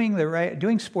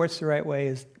 Doing sports the right way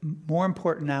is more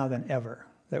important now than ever,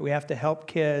 that we have to help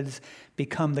kids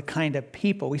become the kind of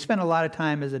people. We spend a lot of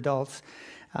time as adults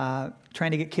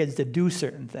trying to get kids to do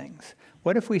certain things.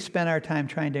 What if we spend our time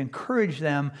trying to encourage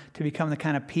them to become the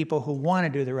kind of people who want to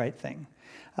do the right thing?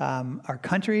 Our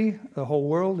country, the whole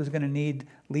world is going to need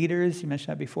leaders, you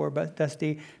mentioned that before, but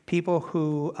Dusty, people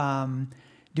who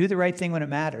do the right thing when it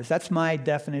matters. That's my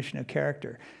definition of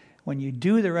character. When you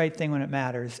do the right thing when it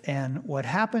matters, and what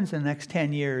happens in the next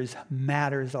 10 years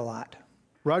matters a lot.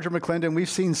 Roger McClendon, we've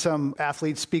seen some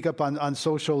athletes speak up on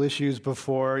social issues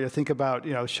before. You think about,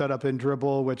 shut up and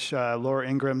dribble, which Laura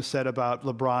Ingraham said about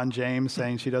LeBron James,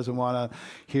 saying she doesn't want to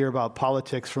hear about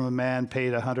politics from a man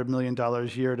paid $100 million a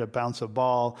year to bounce a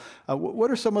ball. What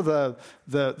are some of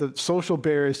the social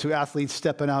barriers to athletes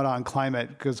stepping out on climate?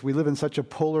 Because we live in such a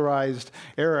polarized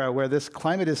era where this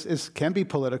climate can be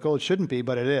political. It shouldn't be,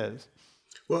 but it is.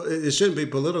 Well, it shouldn't be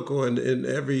political, and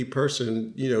every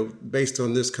person, based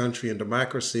on this country and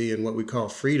democracy and what we call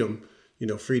freedom,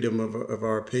 freedom of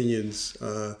our opinions,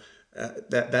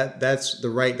 that's the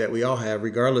right that we all have,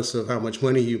 regardless of how much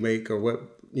money you make or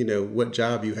what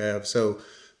job you have. So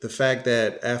the fact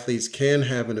that athletes can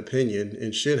have an opinion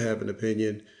and should have an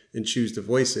opinion and choose to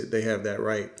voice it, they have that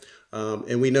right.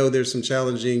 And we know there's some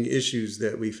challenging issues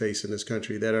that we face in this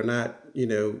country that are not,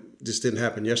 just didn't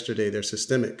happen yesterday. They're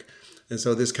systemic. And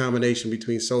so this combination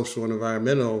between social and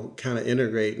environmental kind of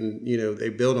integrate and, they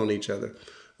build on each other.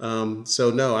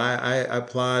 I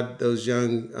applaud those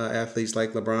young athletes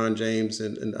like LeBron James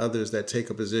and others that take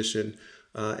a position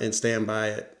and stand by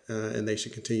it, and they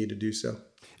should continue to do so.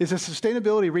 Is the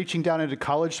sustainability reaching down into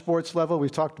college sports level?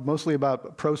 We've talked mostly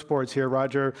about pro sports here,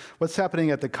 Roger. What's happening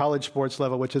at the college sports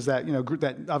level, which is that,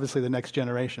 that obviously the next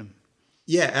generation?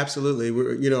 Yeah, absolutely.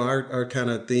 We're, our kind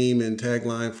of theme and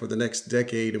tagline for the next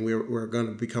decade, and we're going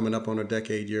to be coming up on a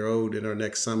decade-year-old in our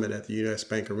next summit at the US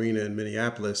Bank Arena in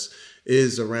Minneapolis,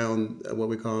 is around what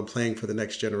we call playing for the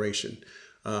next generation,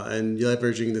 and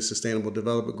leveraging the Sustainable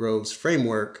Development Goals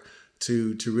framework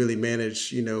to really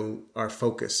manage, our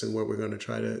focus and what we're going to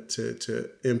try to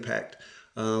impact.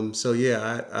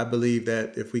 I believe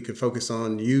that if we could focus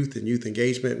on youth and youth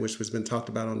engagement, which has been talked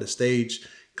about on the stage,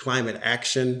 climate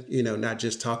action, not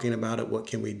just talking about it, what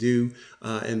can we do?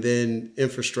 And then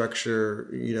infrastructure,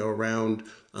 around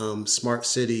smart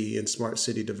city and smart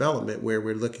city development, where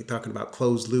we're talking about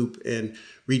closed loop and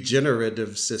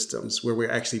regenerative systems, where we're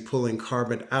actually pulling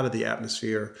carbon out of the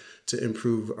atmosphere to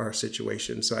improve our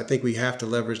situation. So I think we have to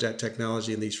leverage that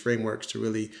technology and these frameworks to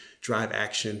really drive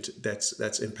action that's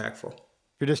impactful.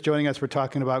 If you're just joining us, we're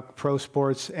talking about pro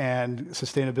sports and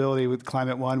sustainability with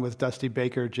Climate One with Dusty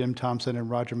Baker, Jim Thompson, and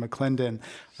Roger McClendon.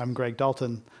 I'm Greg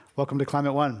Dalton. Welcome to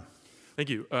Climate One. Thank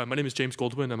you. My name is James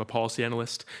Goldwyn. I'm a policy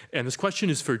analyst. And this question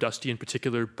is for Dusty in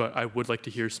particular, but I would like to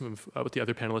hear some of what the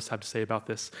other panelists have to say about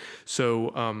this.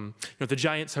 So, the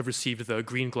Giants have received the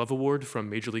Green Glove Award from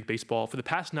Major League Baseball for the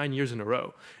past 9 years in a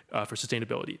row for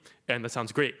sustainability. And that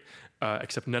sounds great,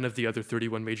 except none of the other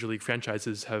 31 Major League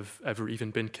franchises have ever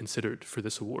even been considered for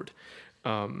this award.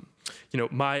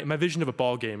 My vision of a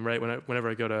ball game, right, whenever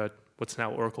I go to what's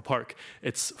now Oracle Park,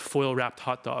 it's foil-wrapped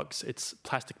hot dogs, it's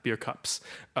plastic beer cups,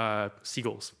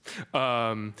 seagulls.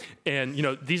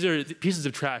 These are pieces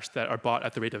of trash that are bought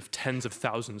at the rate of tens of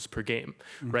thousands per game,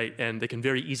 right? And they can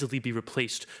very easily be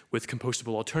replaced with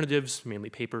compostable alternatives, mainly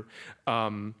paper.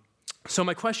 So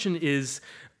my question is,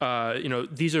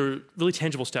 these are really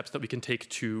tangible steps that we can take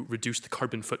to reduce the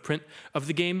carbon footprint of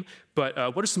the game. But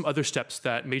what are some other steps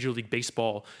that Major League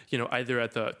Baseball, either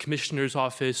at the commissioner's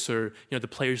office or the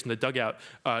players in the dugout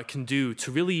can do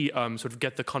to really sort of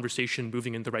get the conversation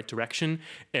moving in the right direction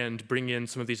and bring in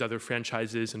some of these other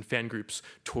franchises and fan groups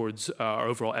towards our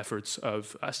overall efforts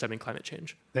of stemming climate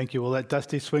change? Thank you. We'll let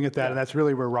Dusty swing at that, and that's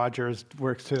really where Roger's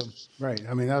works too. Right.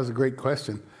 I mean, that was a great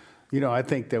question. I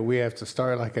think that we have to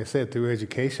start, like I said, through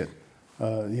education.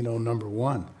 Number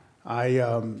one,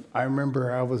 I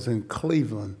remember I was in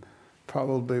Cleveland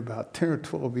probably about 10 or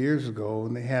 12 years ago,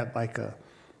 and they had like a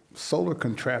solar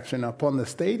contraption up on the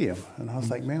stadium. And I was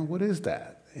like, man, what is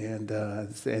that? And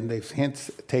they've hence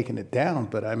taken it down.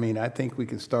 But I mean, I think we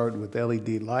can start with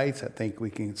LED lights. I think we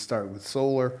can start with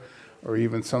solar or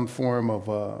even some form of,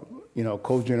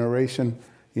 cogeneration,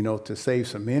 to save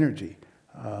some energy.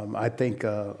 I think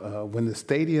when the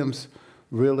stadiums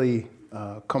really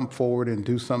come forward and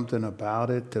do something about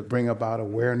it to bring about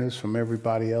awareness from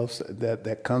everybody else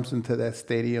that comes into that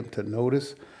stadium to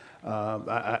notice.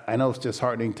 I know it's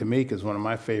disheartening to me because one of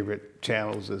my favorite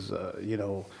channels is,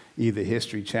 either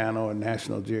History Channel or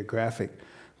National Geographic,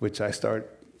 which I started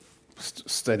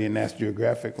studying National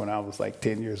Geographic when I was like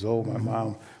 10 years old. My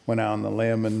mom went out on the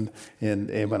limb,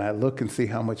 and when I look and see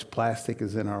how much plastic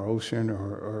is in our ocean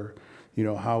or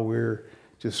how we're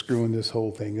just screwing this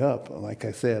whole thing up. Like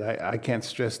I said, I can't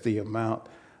stress the amount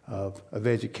of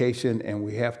education, and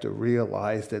we have to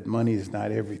realize that money is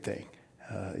not everything.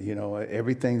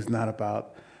 Everything's not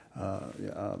about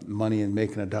money and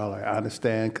making a dollar. I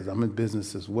understand because I'm in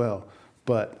business as well,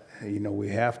 but we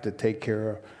have to take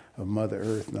care of Mother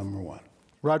Earth, number one.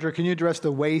 Roger, can you address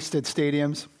the waste at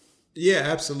stadiums? Yeah,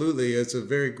 absolutely. It's a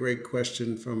very great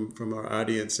question from our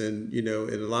audience. And, in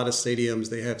a lot of stadiums,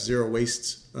 they have zero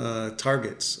waste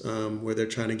targets where they're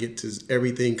trying to get to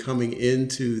everything coming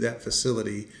into that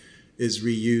facility is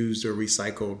reused or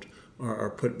recycled or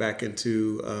put back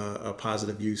into a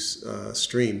positive use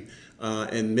stream.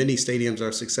 And many stadiums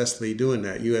are successfully doing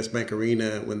that. US Bank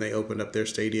Arena, when they opened up their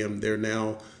stadium, they're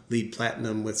now LEED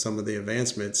Platinum with some of the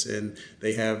advancements, and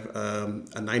they have a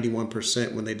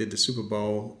 91% when they did the Super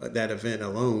Bowl, that event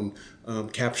alone,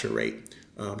 capture rate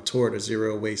toward a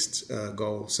zero waste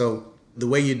goal. So the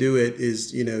way you do it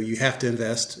is, you have to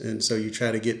invest, and so you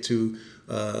try to get to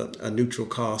a neutral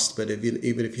cost. But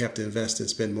even if you have to invest and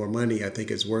spend more money, I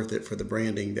think it's worth it for the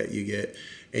branding that you get.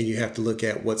 and you have to look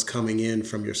at what's coming in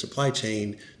from your supply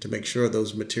chain to make sure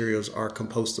those materials are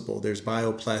compostable. There's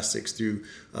bioplastics through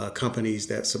companies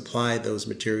that supply those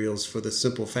materials for the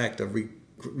simple fact of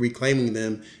reclaiming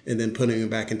them and then putting them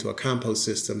back into a compost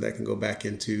system that can go back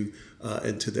into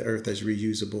the earth as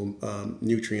reusable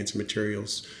nutrients and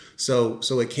materials. So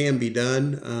it can be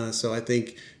done. So I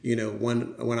think,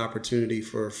 one opportunity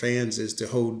for fans is to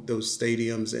hold those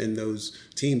stadiums and those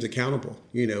teams accountable.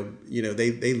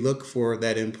 They look for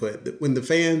that input. When the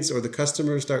fans or the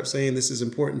customers start saying this is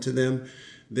important to them,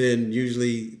 then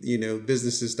usually,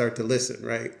 businesses start to listen,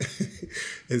 right?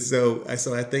 And so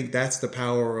I think that's the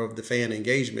power of the fan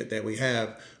engagement that we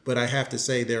have. But I have to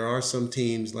say there are some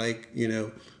teams like,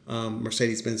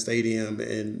 Mercedes-Benz Stadium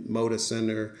and Moda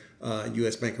Center,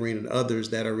 US Bank Arena, and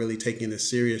others that are really taking this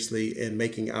seriously and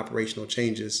making operational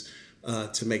changes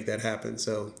to make that happen.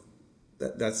 So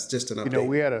that's just an update.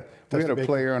 We had a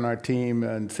player on our team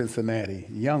in Cincinnati,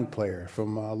 a young player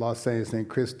from Los Angeles named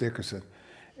Chris Dickerson.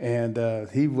 And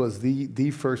he was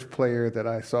the first player that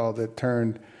I saw that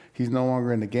turned, he's no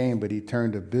longer in the game, but he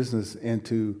turned a business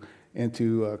into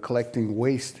collecting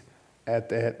waste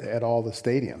at all the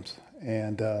stadiums.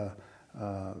 And,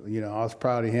 I was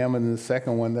proud of him. And the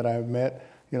second one that I met,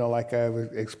 like I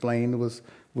explained,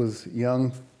 was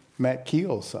young Matt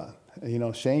Keel's son,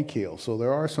 Shane Keel. So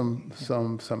there are some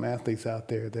athletes out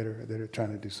there that are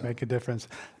trying to do something. Make a difference.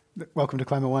 Welcome to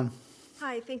Climate One.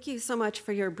 Hi, thank you so much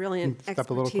for your brilliant Step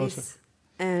a little closer. expertise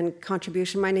and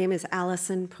contribution. My name is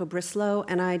Allison Pobrislow,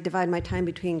 and I divide my time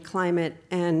between climate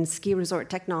and ski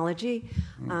resort technology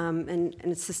and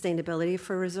sustainability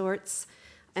for resorts.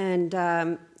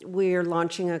 And we're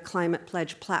launching a climate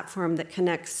pledge platform that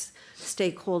connects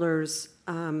stakeholders,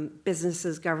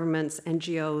 businesses, governments,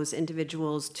 NGOs,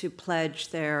 individuals to pledge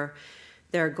their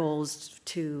goals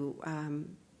to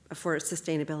for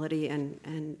sustainability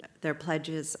and their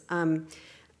pledges.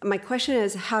 My question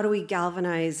is, how do we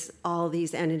galvanize all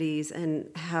these entities and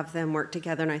have them work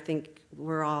together? And I think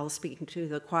we're all speaking to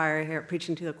the choir here,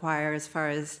 preaching to the choir as far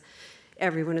as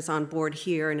everyone is on board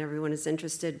here and everyone is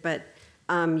interested. But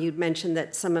you'd mentioned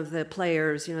that some of the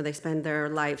players, they spend their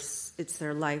lives, it's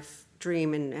their life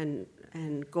dream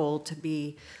and goal to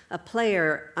be a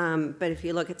player. But if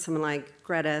you look at someone like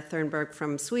Greta Thunberg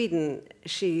from Sweden,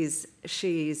 she's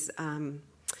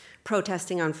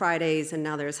protesting on Fridays, and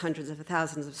now there's hundreds of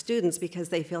thousands of students because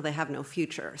they feel they have no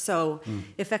future. So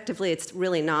effectively, it's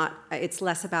really not, it's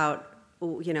less about,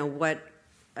 what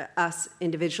us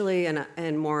individually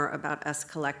and more about us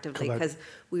collectively, because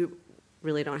we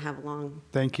really don't have long.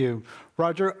 Thank you.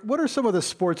 Roger, what are some of the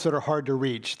sports that are hard to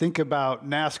reach? Think about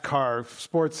NASCAR,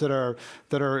 sports that are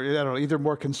either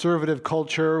more conservative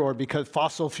culture or because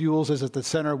fossil fuels is at the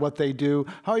center of what they do.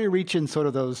 How are you reaching sort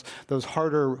of those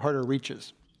harder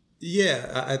reaches?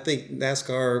 Yeah, I think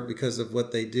NASCAR, because of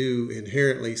what they do,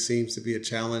 inherently seems to be a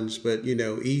challenge. But,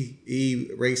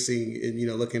 racing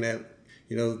and, looking at,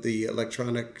 the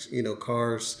electronic,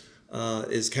 cars,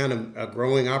 is kind of a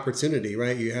growing opportunity,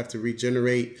 right? You have to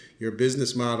regenerate your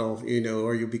business model,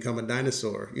 or you become a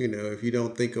dinosaur. If you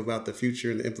don't think about the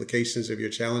future and the implications of your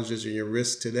challenges and your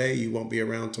risks today, you won't be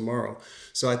around tomorrow.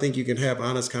 So I think you can have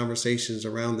honest conversations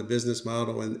around the business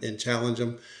model and challenge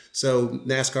them. So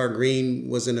NASCAR Green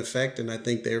was in effect, and I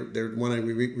think they're wanting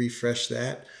to refresh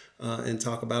that and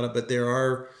talk about it. But there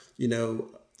are,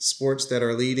 sports that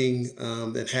are leading,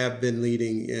 that have been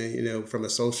leading, from a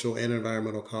social and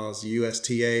environmental cause. The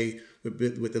USTA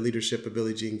with the leadership of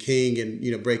Billie Jean King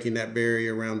and, breaking that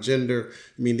barrier around gender.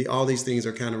 I mean, all these things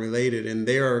are kind of related. And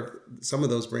some of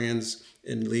those brands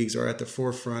and leagues are at the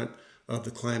forefront of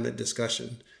the climate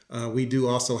discussion. We do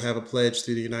also have a pledge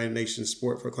through the United Nations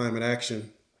Sport for Climate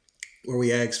Action, where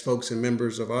we asked folks and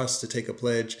members of us to take a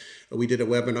pledge. We did a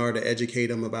webinar to educate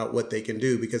them about what they can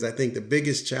do, because I think the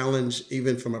biggest challenge,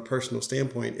 even from a personal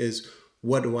standpoint, is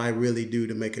what do I really do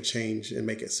to make a change and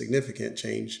make a significant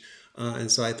change? And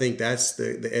so I think that's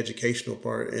the educational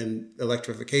part, and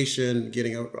electrification,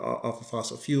 getting off of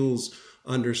fossil fuels,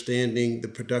 understanding the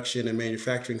production and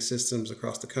manufacturing systems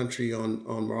across the country on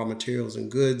raw materials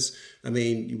and goods. I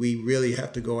mean, we really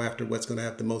have to go after what's going to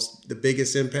have the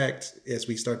biggest impact as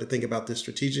we start to think about this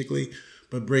strategically,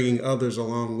 but bringing others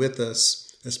along with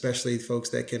us, especially folks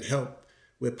that can help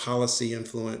with policy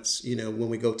influence, when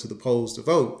we go to the polls to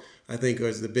vote, I think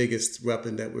is the biggest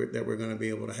weapon that we're going to be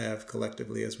able to have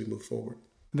collectively as we move forward.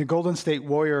 The Golden State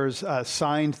Warriors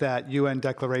signed that UN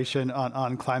declaration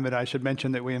on climate. I should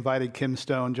mention that we invited Kim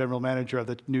Stone, general manager of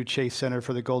the new Chase Center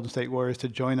for the Golden State Warriors, to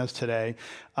join us today,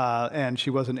 and she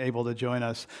wasn't able to join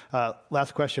us.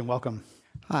 Last question, welcome.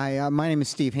 Hi, my name is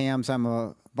Steve Hams. I'm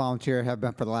a volunteer, have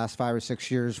been for the last 5 or 6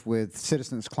 years with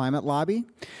Citizens Climate Lobby.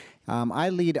 I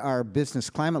lead our business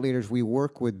climate leaders. We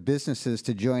work with businesses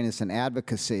to join us in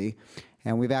advocacy,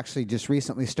 and we've actually just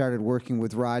recently started working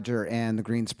with Roger and the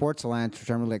Green Sports Alliance, which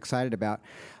I'm really excited about.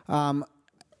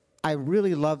 I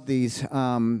really love these,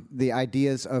 the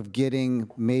ideas of getting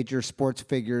major sports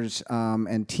figures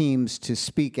and teams to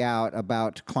speak out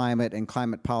about climate and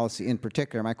climate policy in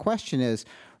particular. My question is,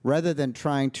 rather than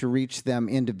trying to reach them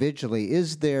individually,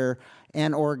 is there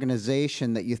an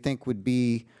organization that you think would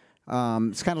be,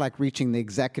 it's kind of like reaching the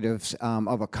executives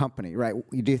of a company, right?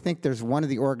 Do you think there's one of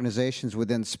the organizations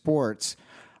within sports,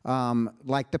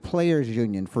 like the Players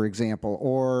Union, for example,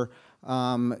 or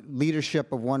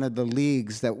leadership of one of the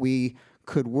leagues that we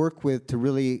could work with to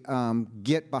really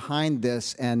get behind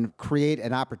this and create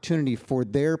an opportunity for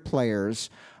their players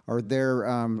or their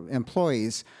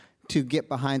employees to get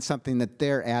behind something that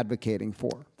they're advocating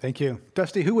for? Thank you.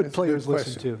 Dusty, who would players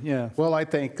listen to? Yeah. Well, I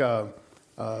think, the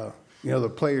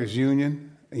Players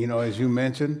Union, as you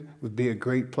mentioned, would be a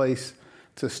great place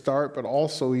to start, but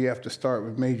also you have to start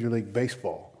with Major League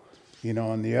Baseball,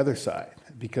 on the other side.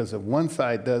 Because if one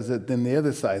side does it, then the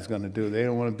other side is going to do it. They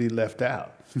don't want to be left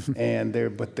out.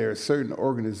 But there are certain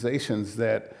organizations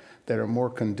that are more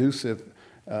conducive,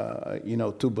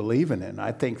 to believing in.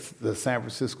 I think the San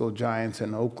Francisco Giants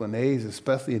and the Oakland A's,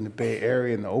 especially in the Bay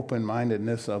Area, and the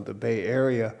open-mindedness of the Bay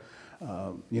Area,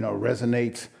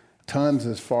 resonates tons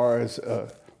as far as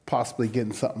possibly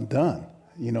getting something done.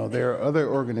 There are other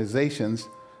organizations,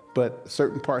 but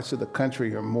certain parts of the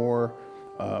country are more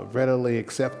readily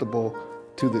acceptable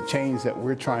to the change that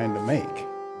we're trying to make.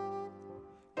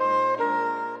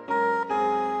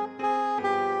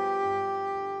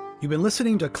 You've been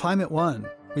listening to Climate One.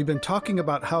 We've been talking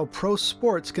about how pro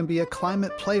sports can be a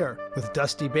climate player with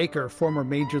Dusty Baker, former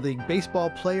Major League Baseball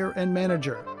player and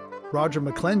manager, Roger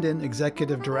McClendon,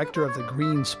 Executive Director of the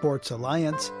Green Sports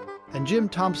Alliance, and Jim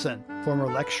Thompson,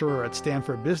 former lecturer at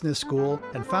Stanford Business School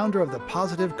and founder of the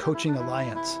Positive Coaching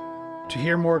Alliance. To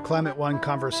hear more Climate One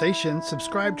conversations,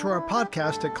 subscribe to our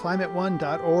podcast at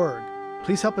climateone.org.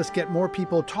 Please help us get more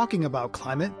people talking about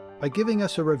climate by giving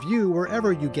us a review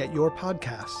wherever you get your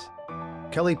podcasts.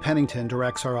 Kelly Pennington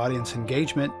directs our audience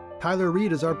engagement. Tyler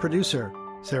Reed is our producer.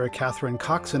 Sarah Catherine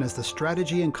Coxon is the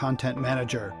strategy and content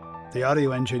manager. The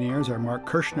audio engineers are Mark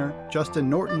Kirshner, Justin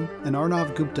Norton, and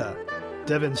Arnav Gupta.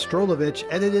 Devin Strolovich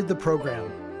edited the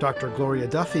program. Dr. Gloria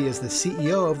Duffy is the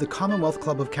CEO of the Commonwealth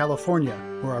Club of California,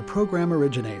 where our program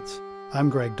originates. I'm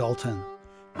Greg Dalton.